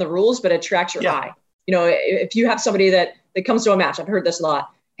understand the rules, but it attracts your eye. If you have somebody that comes to a match, I've heard this a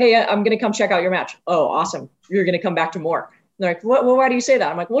lot. Hey, I'm going to come check out your match. Oh, awesome. You're going to come back to more. And they're like, well, why do you say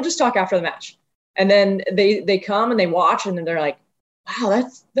that? I'm like, we'll just talk after the match. And then they come and they watch, and then they're like, wow,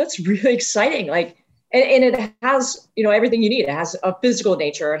 that's really exciting. Like, and it has, everything you need. It has a physical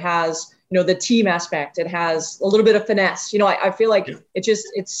nature. It has, the team aspect. It has a little bit of finesse. I feel like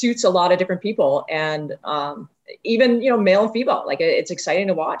it suits a lot of different people. And even, male and female, like it's exciting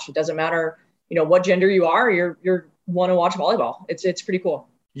to watch. It doesn't matter, what gender you are, you're want to watch volleyball. It's pretty cool.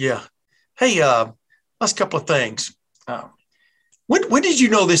 Yeah. Hey, last couple of things. When did you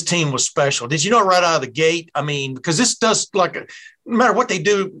know this team was special? Did you know right out of the gate? I mean, because this does no matter what they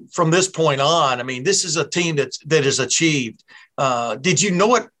do from this point on. I mean, this is a team that has achieved. Did you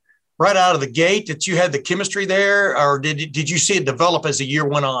know it right out of the gate that you had the chemistry there, or did you see it develop as the year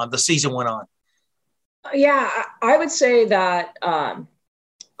went on, the season went on? Yeah, I would say that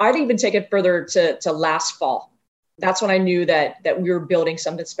I'd even take it further to last fall. That's when I knew that we were building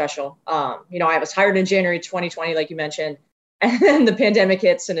something special. I was hired in January 2020, like you mentioned. And then the pandemic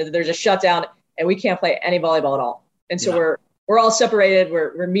hits and there's a shutdown and we can't play any volleyball at all. And so we're all separated.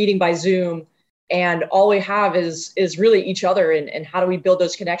 We're meeting by Zoom, and all we have is really each other. And how do we build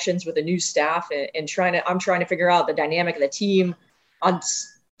those connections with the new staff and I'm trying to figure out the dynamic of the team on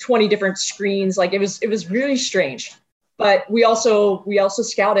 20 different screens. Like it was really strange, but we also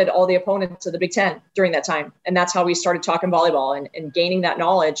scouted all the opponents of the Big Ten during that time. And that's how we started talking volleyball and gaining that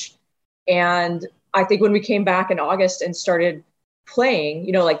knowledge. And I think when we came back in August and started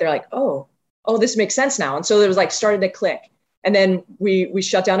playing, they're like, oh, this makes sense now. And so it was started to click. And then we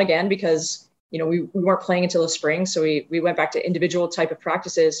shut down again because, we weren't playing until the spring. So we went back to individual type of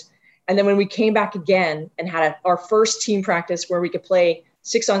practices. And then when we came back again and had our first team practice where we could play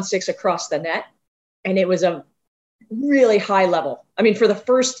 6-on-6 across the net, and it was a really high level. I mean, for the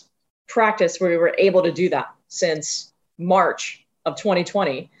first practice where we were able to do that since March of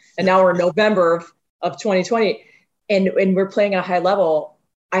 2020, and now we're in November of 2020, and we're playing at a high level.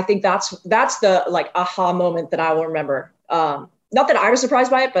 I think that's the aha moment that I will remember. Not that I was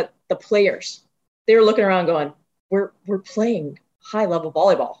surprised by it, but the players, they were looking around going, we're playing high level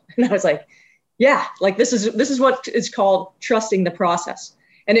volleyball. And I was like, yeah, this is what is called trusting the process.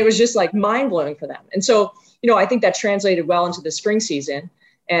 And it was just mind blowing for them. And so, I think that translated well into the spring season.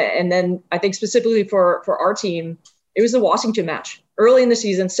 And then I think specifically for our team, it was the Washington match early in the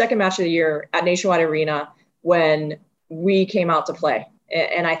season, second match of the year at Nationwide Arena when we came out to play.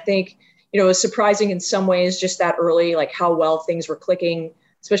 And I think, it was surprising in some ways just that early, how well things were clicking,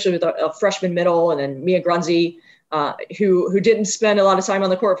 especially with a freshman middle and then Mia Grunzi, who didn't spend a lot of time on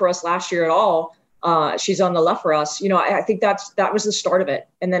the court for us last year at all. She's on the left for us. I think that was the start of it.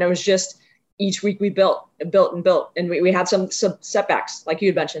 And then it was just each week we built and built and built. And we had some setbacks, like you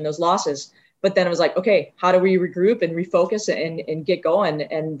had mentioned, those losses. But then it was okay, how do we regroup and refocus and get going?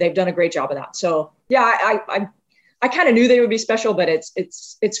 And they've done a great job of that. So yeah, I kind of knew they would be special, but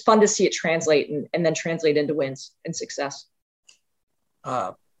it's fun to see it translate and then translate into wins and success.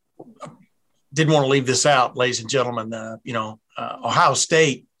 Didn't want to leave this out, ladies and gentlemen. Ohio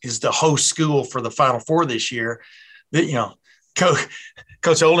State is the host school for the Final Four this year.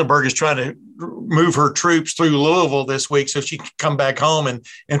 Coach Oldenburg is trying to move her troops through Louisville this week so she can come back home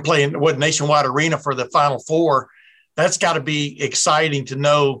and play in Nationwide Arena for the Final Four. That's got to be exciting to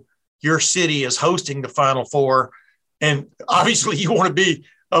know your city is hosting the Final Four. And obviously you want to be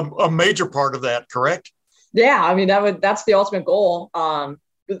a major part of that, correct? Yeah. I mean, that's the ultimate goal.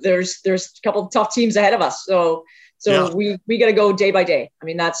 There's a couple of tough teams ahead of us. So we got to go day by day. I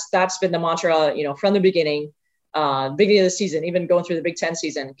mean, that's been the mantra, from the beginning of the season, even going through the Big Ten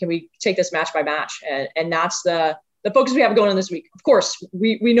season. Can we take this match by match? And that's the focus we have going on this week. Of course,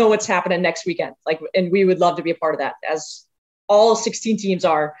 we know what's happening next weekend, and we would love to be a part of that, as all 16 teams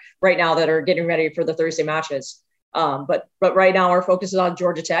are right now that are getting ready for the Thursday matches. But right now our focus is on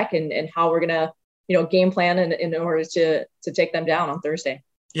Georgia Tech and how we're going to, game plan in order to take them down on Thursday.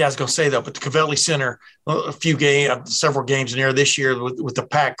 Yeah, I was going to say that, but the Covelli Center, several games in there this year with the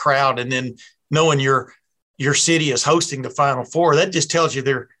packed crowd, and then knowing your city is hosting the Final Four, that just tells you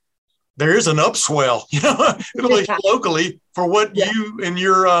there is an upswell, at least locally, for what you and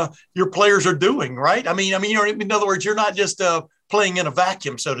your players are doing, right? I mean, in other words, you're not just playing in a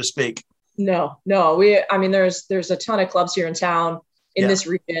vacuum, so to speak. No. There's a ton of clubs here in town in this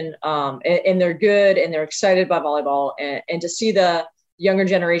region, and they're good and they're excited about volleyball, and to see the younger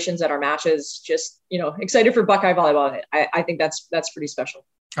generations at our matches, just, excited for Buckeye volleyball. I think that's pretty special.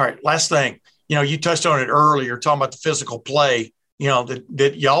 All right. Last thing, you touched on it earlier, talking about the physical play,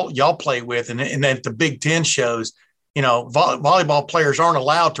 that y'all play with, and that the Big Ten shows, volleyball players aren't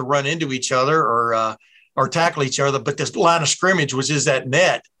allowed to run into each other or tackle each other, but this line of scrimmage, which is that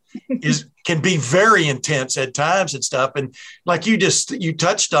net, can be very intense at times and stuff. And like you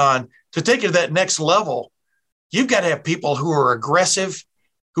touched on, to take it to that next level, you've got to have people who are aggressive,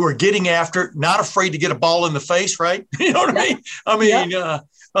 who are getting after it, not afraid to get a ball in the face, right? You know what I mean?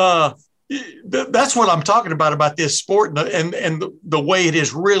 That's what I'm talking about this sport and the way it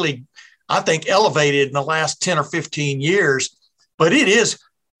is really, I think, elevated in the last 10 or 15 years. But it is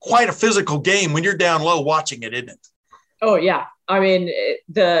quite a physical game when you're down low watching it, isn't it? Oh, yeah. I mean,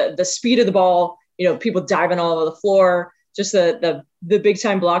 the speed of the ball, people diving all over the floor, just the big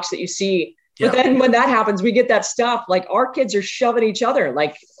time blocks that you see. But then when that happens, we get that stuff like our kids are shoving each other,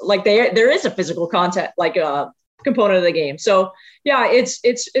 like there is a physical contact, like a component of the game. So yeah, it's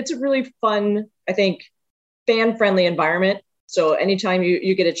a really fun, I think, fan friendly environment. So anytime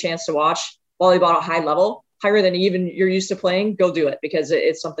you get a chance to watch volleyball at a high level, higher than even you're used to playing, go do it, because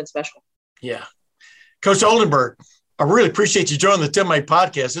it's something special. Yeah. Coach Oldenburg, I really appreciate you joining the Tim May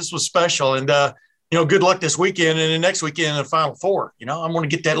podcast. This was special. And, good luck this weekend and the next weekend in the Final Four. I'm going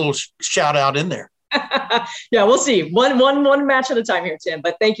to get that little shout out in there. Yeah, we'll see. One match at a time here, Tim.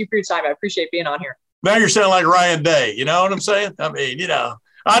 But thank you for your time. I appreciate being on here. Now you're sounding like Ryan Day. You know what I'm saying? I mean,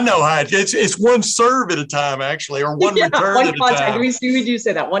 I know how it's one serve at a time, actually, or one return at a time. We do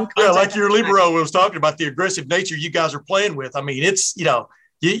say that. One contact. Yeah, like your libero was talking about, the aggressive nature you guys are playing with. I mean, it's,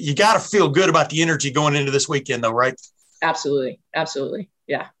 you got to feel good about the energy going into this weekend, though, right? Absolutely.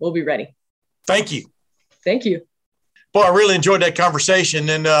 Yeah, we'll be ready. Thank you. Thank you. Boy, I really enjoyed that conversation.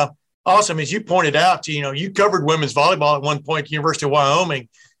 And awesome, as you pointed out, you covered women's volleyball at one point at the University of Wyoming,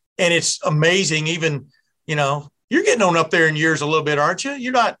 and it's amazing. Even, you're getting on up there in years a little bit, aren't you?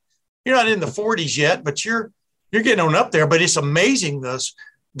 You're not in the 40s yet, but you're getting on up there. But it's amazing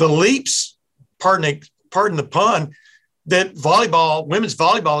the leaps, pardon the pun, that women's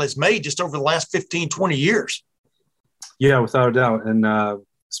volleyball has made just over the last 15, 20 years. Yeah, without a doubt. And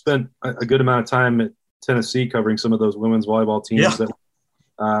spent a good amount of time at Tennessee covering some of those women's volleyball teams that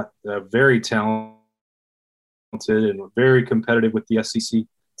are very talented and very competitive with the SEC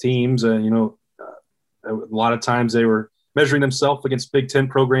teams. A lot of times they were measuring themselves against Big Ten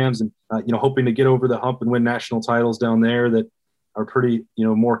programs and, hoping to get over the hump and win national titles down there that are pretty,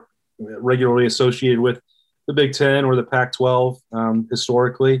 more regularly associated with the Big Ten or the Pac-12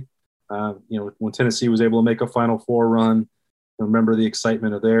 historically. When Tennessee was able to make a Final Four run, remember the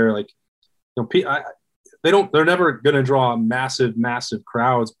excitement of there. Like, they're never going to draw massive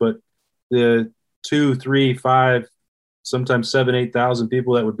crowds, but the 2, 3, 5, sometimes 7,000, 8,000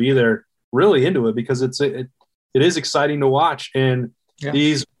 people that would be there really into it, because it is exciting to watch. And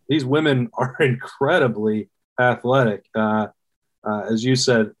these women are incredibly athletic. As you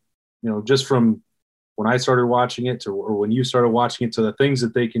said, just from when I started watching it or when you started watching it to the things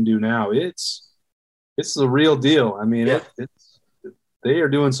that they can do now, it's the real deal. I mean, they are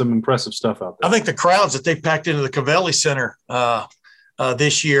doing some impressive stuff out there. I think the crowds that they packed into the Covelli Center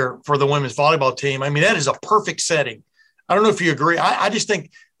this year for the women's volleyball team, I mean, that is a perfect setting. I don't know if you agree. I just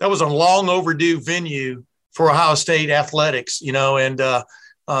think that was a long overdue venue for Ohio State athletics, and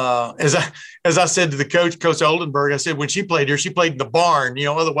as I said to the Coach Oldenburg, I said, when she played here, she played in the barn,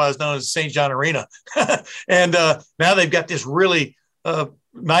 otherwise known as St. John Arena. And now they've got this really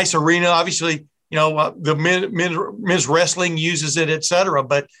nice arena. Obviously, the men's wrestling uses it, et cetera,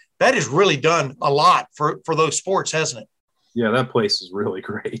 but that has really done a lot for those sports, hasn't it? Yeah, that place is really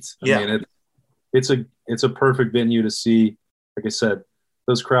great. I mean, it's a perfect venue to see. Like I said,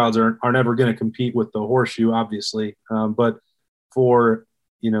 those crowds are never going to compete with the Horseshoe, obviously. But for,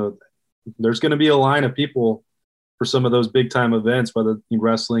 there's going to be a line of people for some of those big time events, whether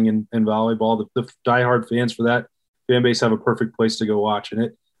wrestling and volleyball. The diehard fans for that fan base have a perfect place to go watch.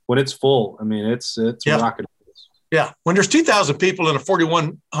 And when it's full, I mean, it's rocking. Yeah. When there's 2,000 people in a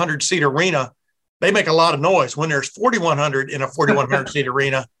 4,100 seat arena, they make a lot of noise. When there's 4,100 in a 4,100 seat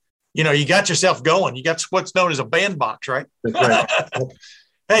arena, you got yourself going. You got what's known as a bandbox, right? That's right.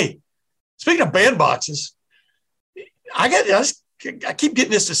 Hey, speaking of bandboxes, I keep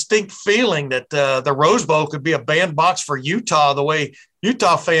getting this distinct feeling that the Rose Bowl could be a bandbox for Utah, the way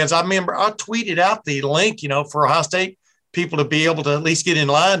Utah fans, I remember I tweeted out the link, for Ohio State people to be able to at least get in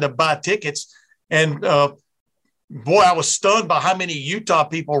line to buy tickets. And boy, I was stunned by how many Utah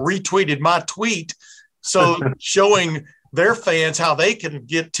people retweeted my tweet. So showing their fans how they can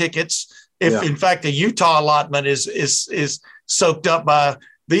get tickets if in fact the Utah allotment is soaked up by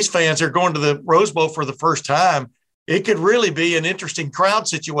these fans that are going to the Rose Bowl for the first time. It could really be an interesting crowd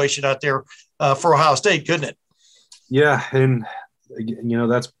situation out there for Ohio State, couldn't it? Yeah. And,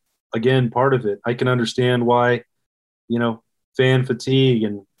 that's, again, part of it. I can understand why, fan fatigue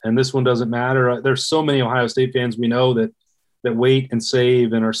and this one doesn't matter. There's so many Ohio State fans we know that wait and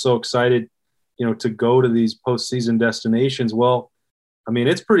save and are so excited, to go to these postseason destinations. Well, I mean,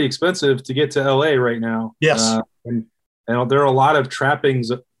 it's pretty expensive to get to LA right now. Yes. And there are a lot of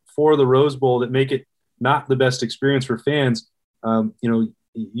trappings for the Rose Bowl that make it not the best experience for fans.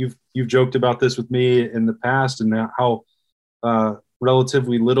 You've joked about this with me in the past and how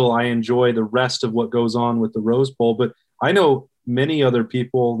relatively little I enjoy the rest of what goes on with the Rose Bowl. But I know many other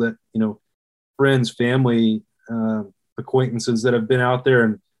people that, friends, family, acquaintances that have been out there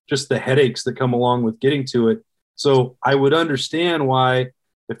and just the headaches that come along with getting to it. So I would understand why,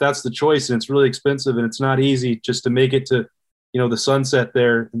 if that's the choice and it's really expensive and it's not easy just to make it to, the sunset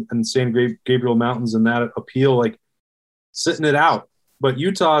there in San Gabriel Mountains and that appeal, like sitting it out. But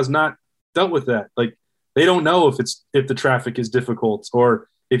Utah has not dealt with that. Like they don't know if the traffic is difficult or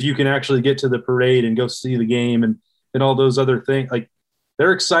if you can actually get to the parade and go see the game and all those other things. Like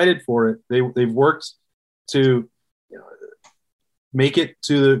they're excited for it. They've worked to make it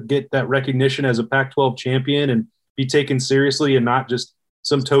to get that recognition as a Pac-12 champion and be taken seriously and not just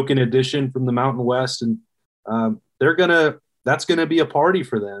some token addition from the Mountain West. And that's going to be a party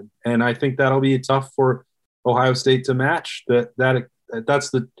for them. And I think that'll be tough for Ohio State to match. That's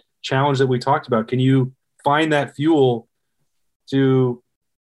the challenge that we talked about. Can you find that fuel to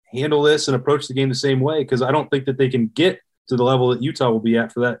handle this and approach the game the same way? Because I don't think that they can get to the level that Utah will be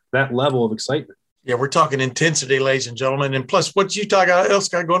at for that level of excitement. Yeah, we're talking intensity, ladies and gentlemen. And plus, what Utah else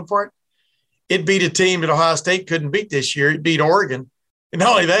got going for it? It beat a team that Ohio State couldn't beat this year. It beat Oregon. And not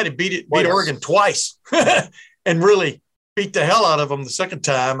only that, it beat Oregon twice and really beat the hell out of them the second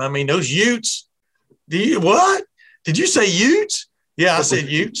time. I mean, those Utes. What? Did you say Utes? Yeah, I said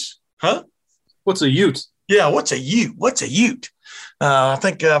Utes. Huh? What's a Ute? Yeah, what's a Ute? What's a Ute? I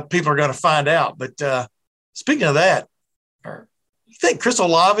think people are going to find out. But speaking of that, you think Chris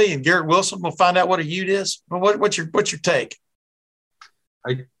Olave and Garrett Wilson will find out what a Ute is? What's your take?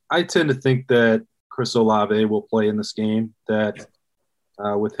 I tend to think that Chris Olave will play in this game, that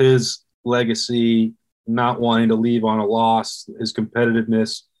with his legacy, not wanting to leave on a loss, his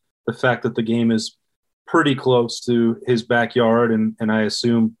competitiveness, the fact that the game is pretty close to his backyard, and I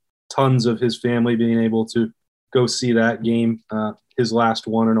assume tons of his family being able to go see that game, his last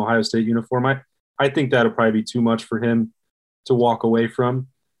one in Ohio State uniform. I think that'll probably be too much for him to walk away from.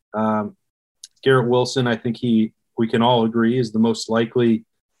 Garrett Wilson, I think we can all agree is the most likely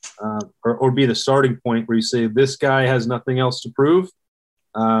or be the starting point where you say this guy has nothing else to prove.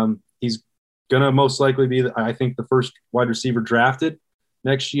 He's going to most likely be, I think, the first wide receiver drafted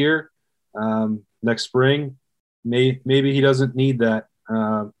next year, next spring. Maybe he doesn't need that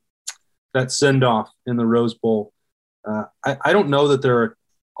send-off in the Rose Bowl. I don't know that there are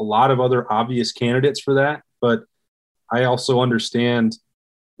a lot of other obvious candidates for that, but I also understand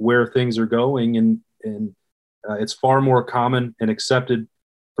where things are going, and it's far more common and accepted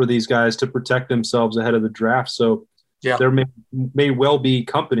for these guys to protect themselves ahead of the draft. So there may well be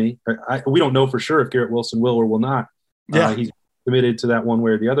company. We don't know for sure if Garrett Wilson will or will not. He's committed to that one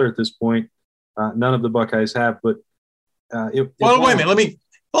way or the other at this point. None of the Buckeyes have, but wait a minute.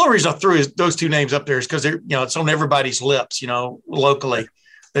 The only reason I threw those two names up there is because it's on everybody's lips, locally.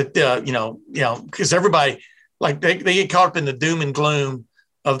 That because everybody they get caught up in the doom and gloom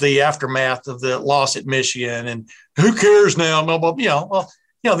of the aftermath of the loss at Michigan, and who cares now?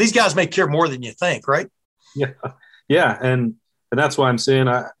 These guys may care more than you think, right? Yeah, and that's why I'm saying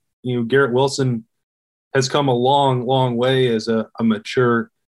Garrett Wilson has come a long, long way as a mature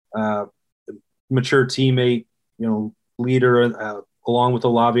teammate, leader, along with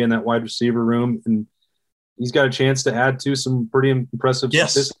Olave in that wide receiver room, and he's got a chance to add to some pretty impressive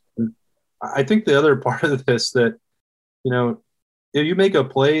statistics. I think the other part of this that, if you make a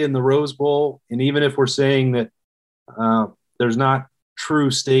play in the Rose Bowl, and even if we're saying that there's not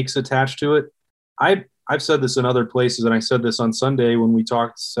true stakes attached to it, I've said this in other places, and I said this on Sunday when we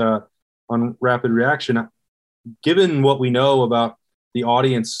talked on Rapid Reaction. Given what we know about the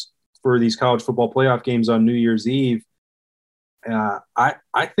audience for these college football playoff games on New Year's Eve, I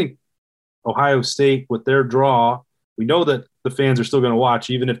think Ohio State, with their draw we know that the fans are still going to watch,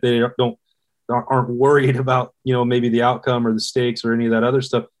 even if they aren't worried about, maybe the outcome or the stakes or any of that other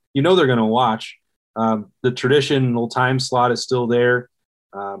stuff. They're going to watch. The traditional time slot is still there.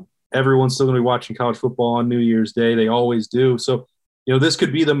 Everyone's still going to be watching college football on New Year's Day. They always do. So, this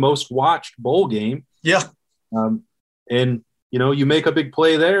could be the most watched bowl game. Yeah. And, you make a big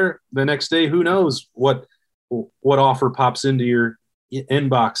play there the next day, who knows what offer pops into your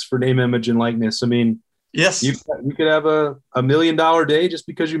inbox for name, image, and likeness. I mean, yes, you could have a $1 million day just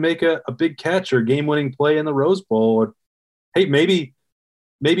because you make a big catch or game-winning play in the Rose Bowl. Or, hey, maybe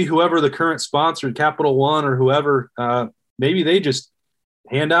whoever the current sponsor, Capital One or whoever, maybe they just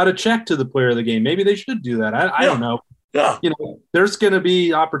hand out a check to the player of the game. Maybe they should do that. I don't know. Yeah. There's going to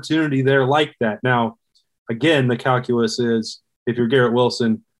be opportunity there like that. Now, again, the calculus is, if you're Garrett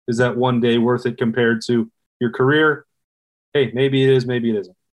Wilson, is that one day worth it compared to your career? Hey, maybe it is, maybe it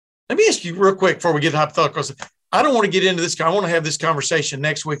isn't. Let me ask you real quick before we get hypotheticals. I don't want to get into this. I want to have this conversation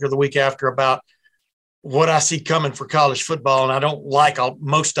next week or the week after about what I see coming for college football, and I don't like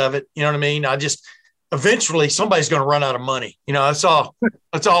most of it. You know what I mean? Eventually somebody's going to run out of money. That's all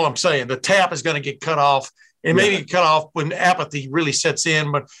I'm saying. The tap is going to get cut off. It may get cut off when apathy really sets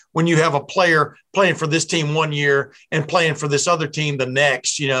in, but when you have a player playing for this team one year and playing for this other team the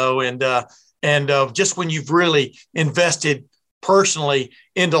next, and just when you've really invested personally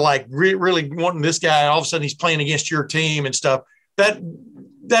into really wanting this guy, all of a sudden he's playing against your team and stuff,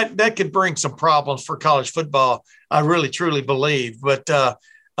 that could bring some problems for college football. I really, truly believe. But the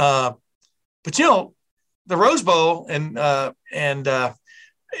Rose Bowl and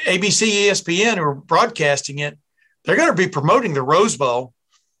ABC, ESPN, who are broadcasting it, they're going to be promoting the Rose Bowl,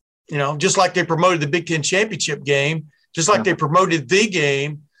 just like they promoted the Big Ten championship game, just like they promoted the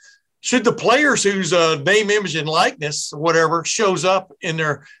game. Should the players whose name, image, and likeness, or whatever, shows up in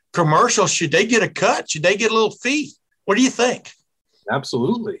their commercial, should they get a cut? Should they get a little fee? What do you think?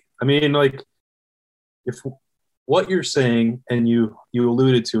 Absolutely. I mean, if what you're saying, and you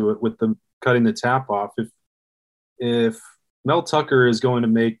alluded to it with them cutting the tap off, if Mel Tucker is going to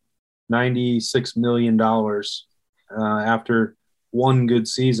make $96 million after one good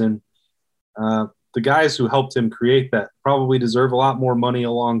season, the guys who helped him create that probably deserve a lot more money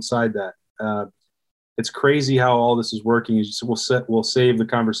alongside that. It's crazy how all this is working. We'll save the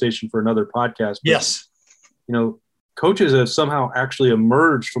conversation for another podcast. But, yes. Coaches have somehow actually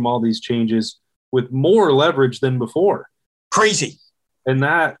emerged from all these changes with more leverage than before. Crazy. And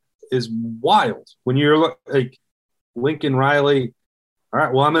that is wild. When you're like Lincoln Riley, all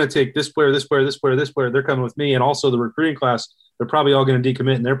right, well, I'm going to take this player, this player, this player, this player. They're coming with me. And also the recruiting class, they're probably all going to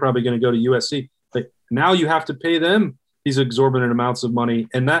decommit, and they're probably going to go to USC. But now you have to pay them these exorbitant amounts of money.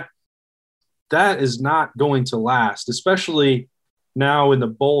 And that is not going to last, especially now in the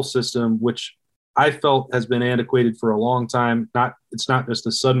bowl system, which I felt has been antiquated for a long time. It's not just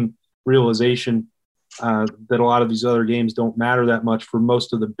a sudden realization that a lot of these other games don't matter that much for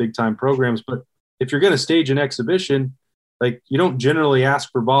most of the big time programs. But if you're going to stage an exhibition, you don't generally ask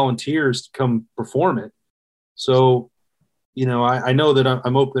for volunteers to come perform it. So, I know that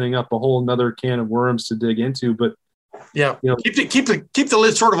I'm opening up a whole nother can of worms to dig into, but yeah, keep the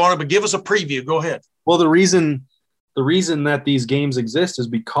lid sort of on it, but give us a preview. Go ahead. Well, the reason that these games exist is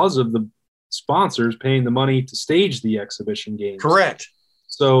because of the sponsors paying the money to stage the exhibition games. Correct.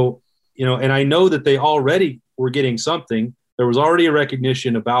 So, and I know that they already were getting something. There was already a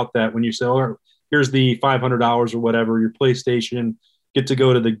recognition about that when you say, oh, here's the $500 or whatever, your PlayStation, get to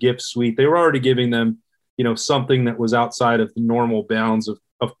go to the gift suite. They were already giving them, something that was outside of the normal bounds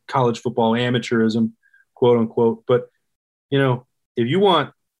of college football amateurism, quote unquote. But, if you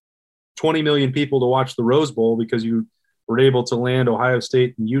want 20 million people to watch the Rose Bowl because you were able to land Ohio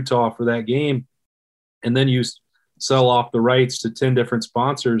State and Utah for that game, and then you sell off the rights to 10 different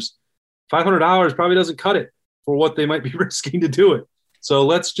sponsors, $500 probably doesn't cut it for what they might be risking to do it. So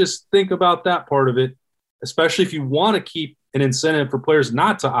let's just think about that part of it, especially if you want to keep an incentive for players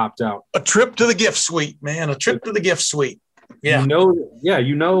not to opt out. A trip to the gift suite, man. A trip to the gift suite. Yeah. And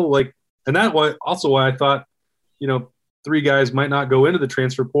that was also why I thought, three guys might not go into the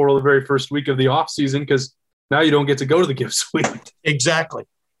transfer portal the very first week of the offseason, because now you don't get to go to the gift suite. Exactly.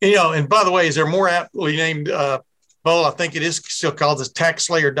 And by the way, is there more aptly named bowl? I think it is still called the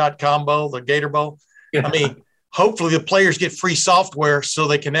TaxSlayer.com Bowl, the Gator Bowl. Yeah. I mean, hopefully the players get free software so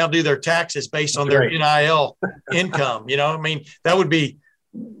they can now do their taxes based on their NIL income. That would be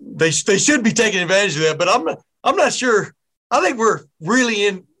they should be taking advantage of that, but I'm not sure. I think we're really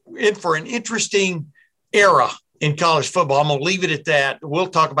in for an interesting era in college football. I'm going to leave it at that. We'll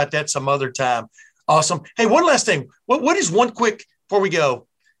talk about that some other time. Awesome. Hey, one last thing. What is one quick before we go?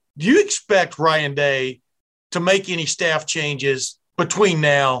 Do you expect Ryan Day to make any staff changes between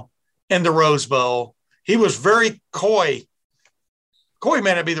now and the Rose Bowl. He was very coy. Coy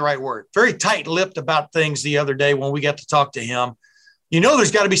may not be the right word. Very tight-lipped about things the other day when we got to talk to him.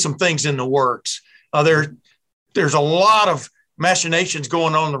 There's got to be some things in the works. There's a lot of machinations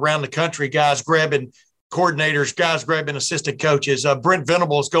going on around the country, guys grabbing coordinators, guys grabbing assistant coaches. Brent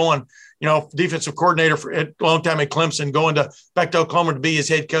Venables going, defensive coordinator for a long time at Clemson, going back to Oklahoma to be his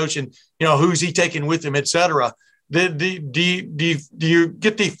head coach, and who's he taking with him, et cetera. Do you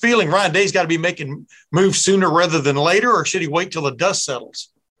get the feeling Ryan Day's got to be making moves sooner rather than later, or should he wait till the dust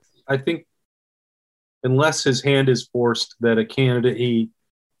settles? I think unless his hand is forced that a candidate he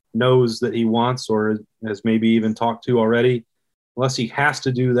knows that he wants or has maybe even talked to already, unless he has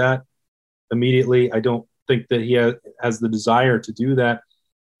to do that immediately, I don't think that he has the desire to do that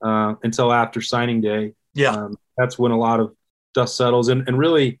until after signing day. Yeah. That's when a lot of dust settles. And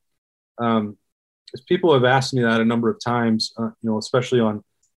really, as people have asked me that a number of times, especially on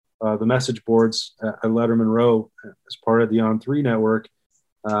the message boards at Letterman Row as part of the On3 network,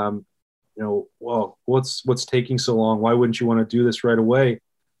 well, what's taking so long? Why wouldn't you want to do this right away?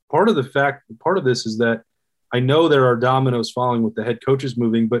 Part of this is that I know there are dominoes falling with the head coaches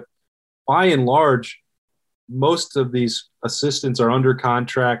moving, but by and large, most of these assistants are under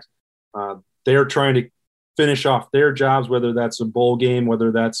contract. They're trying to finish off their jobs, whether that's a bowl game,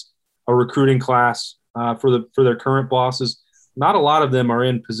 whether that's a recruiting class for their current bosses. Not a lot of them are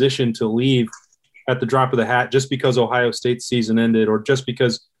in position to leave at the drop of the hat just because Ohio State's season ended, or just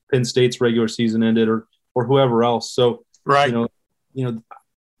because Penn State's regular season ended, or whoever else. So, right.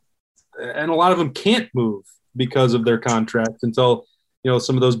 And a lot of them can't move because of their contracts until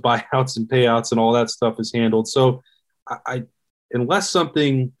some of those buyouts and payouts and all that stuff is handled. So, unless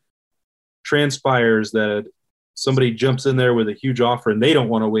something transpires that somebody jumps in there with a huge offer and they don't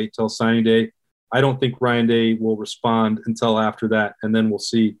want to wait till signing day, I don't think Ryan Day will respond until after that, and then we'll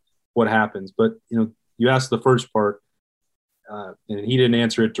see what happens. But you asked the first part, and he didn't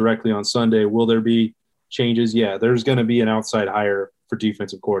answer it directly on Sunday. Will there be changes? Yeah, there's going to be an outside hire for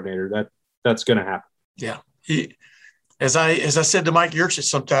defensive coordinator. That's going to happen. Yeah. As I said to Mike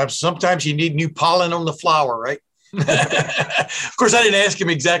Yurchich, sometimes you need new pollen on the flower, right? Of course, I didn't ask him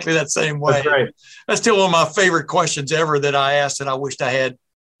exactly that same way. That's right. That's still one of my favorite questions ever that I asked, and I wished I had.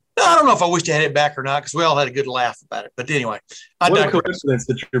 I don't know if I wished I had it back or not, because we all had a good laugh about it. But anyway, what a coincidence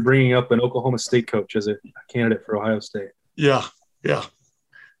that you're bringing up an Oklahoma State coach as a candidate for Ohio State. Yeah.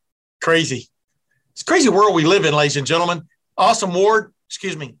 Crazy. It's a crazy world we live in, ladies and gentlemen. Austin Ward,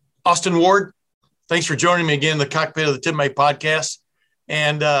 thanks for joining me again in the cockpit of the Tim May podcast.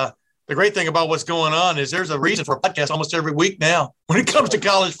 And the great thing about what's going on is there's a reason for a podcast almost every week now. When it comes to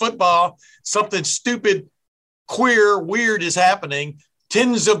college football, something stupid, queer, weird is happening.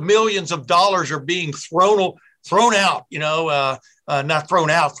 Tens of millions of dollars are being thrown out, not thrown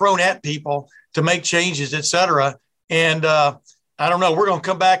out, thrown at people to make changes, et cetera. And I don't know, we're going to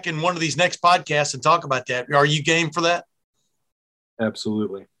come back in one of these next podcasts and talk about that. Are you game for that?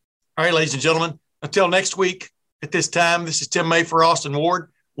 Absolutely. All right, ladies and gentlemen, until next week at this time, this is Tim May for Austin Ward.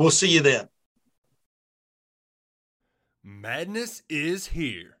 We'll see you then. Madness is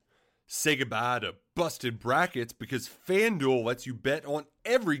here. Say goodbye to busted brackets because FanDuel lets you bet on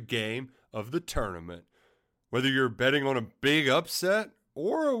every game of the tournament. Whether you're betting on a big upset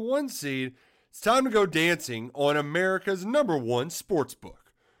or a 1 seed, it's time to go dancing on America's #1 sportsbook.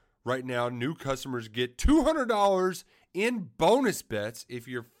 Right now, new customers get $200 in bonus bets if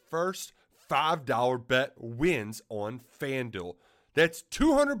your first $5 bet wins on FanDuel. That's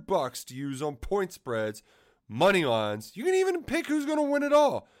 $200 to use on point spreads, money lines. You can even pick who's going to win it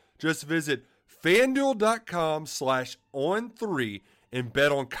all. Just visit FanDuel.com/on3 and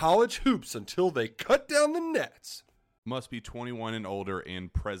bet on college hoops until they cut down the nets. Must be 21 and older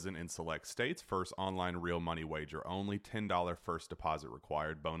and present in select states. First online real money wager only. $10 first deposit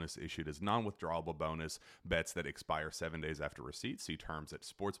required. Bonus issued as non-withdrawable bonus. Bets that expire 7 days after receipt. See terms at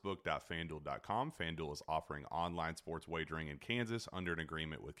sportsbook.fanduel.com. FanDuel is offering online sports wagering in Kansas under an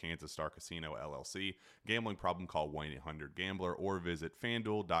agreement with Kansas Star Casino, LLC. Gambling problem? Call 1-800-GAMBLER or visit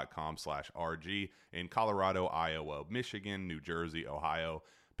fanduel.com/RG. In Colorado, Iowa, Michigan, New Jersey, Ohio,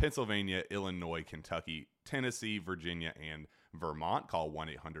 Pennsylvania, Illinois, Kentucky, Tennessee, Virginia, and Vermont. Call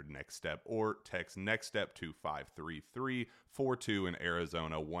 1-800-NEXT-STEP or text NEXT-STEP to 53342. In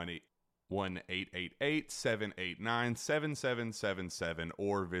Arizona, 1-888-789-7777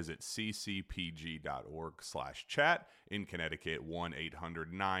 or visit ccpg.org/chat. In Connecticut,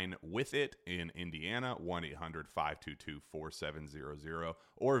 1-800-9-WITH-IT. In Indiana, 1-800-522-4700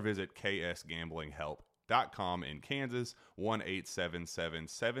 or visit ksgamblinghelp.com. gamblinghelp.com in Kansas,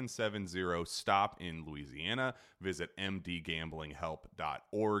 1-877-770-STOP in Louisiana. Visit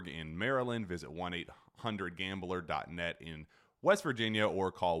mdgamblinghelp.org in Maryland. Visit 1-800-GAMBLER.net in West Virginia,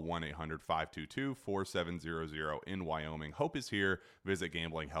 or call 1-800-522-4700 in Wyoming. Hope is here. Visit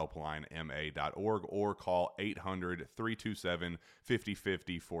gamblinghelplinema.org or call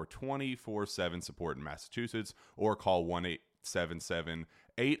 800-327-5050 for 24/7 support in Massachusetts, or call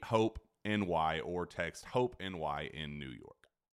 1-877-8-HOPE-NY or text HOPE-NY in New York.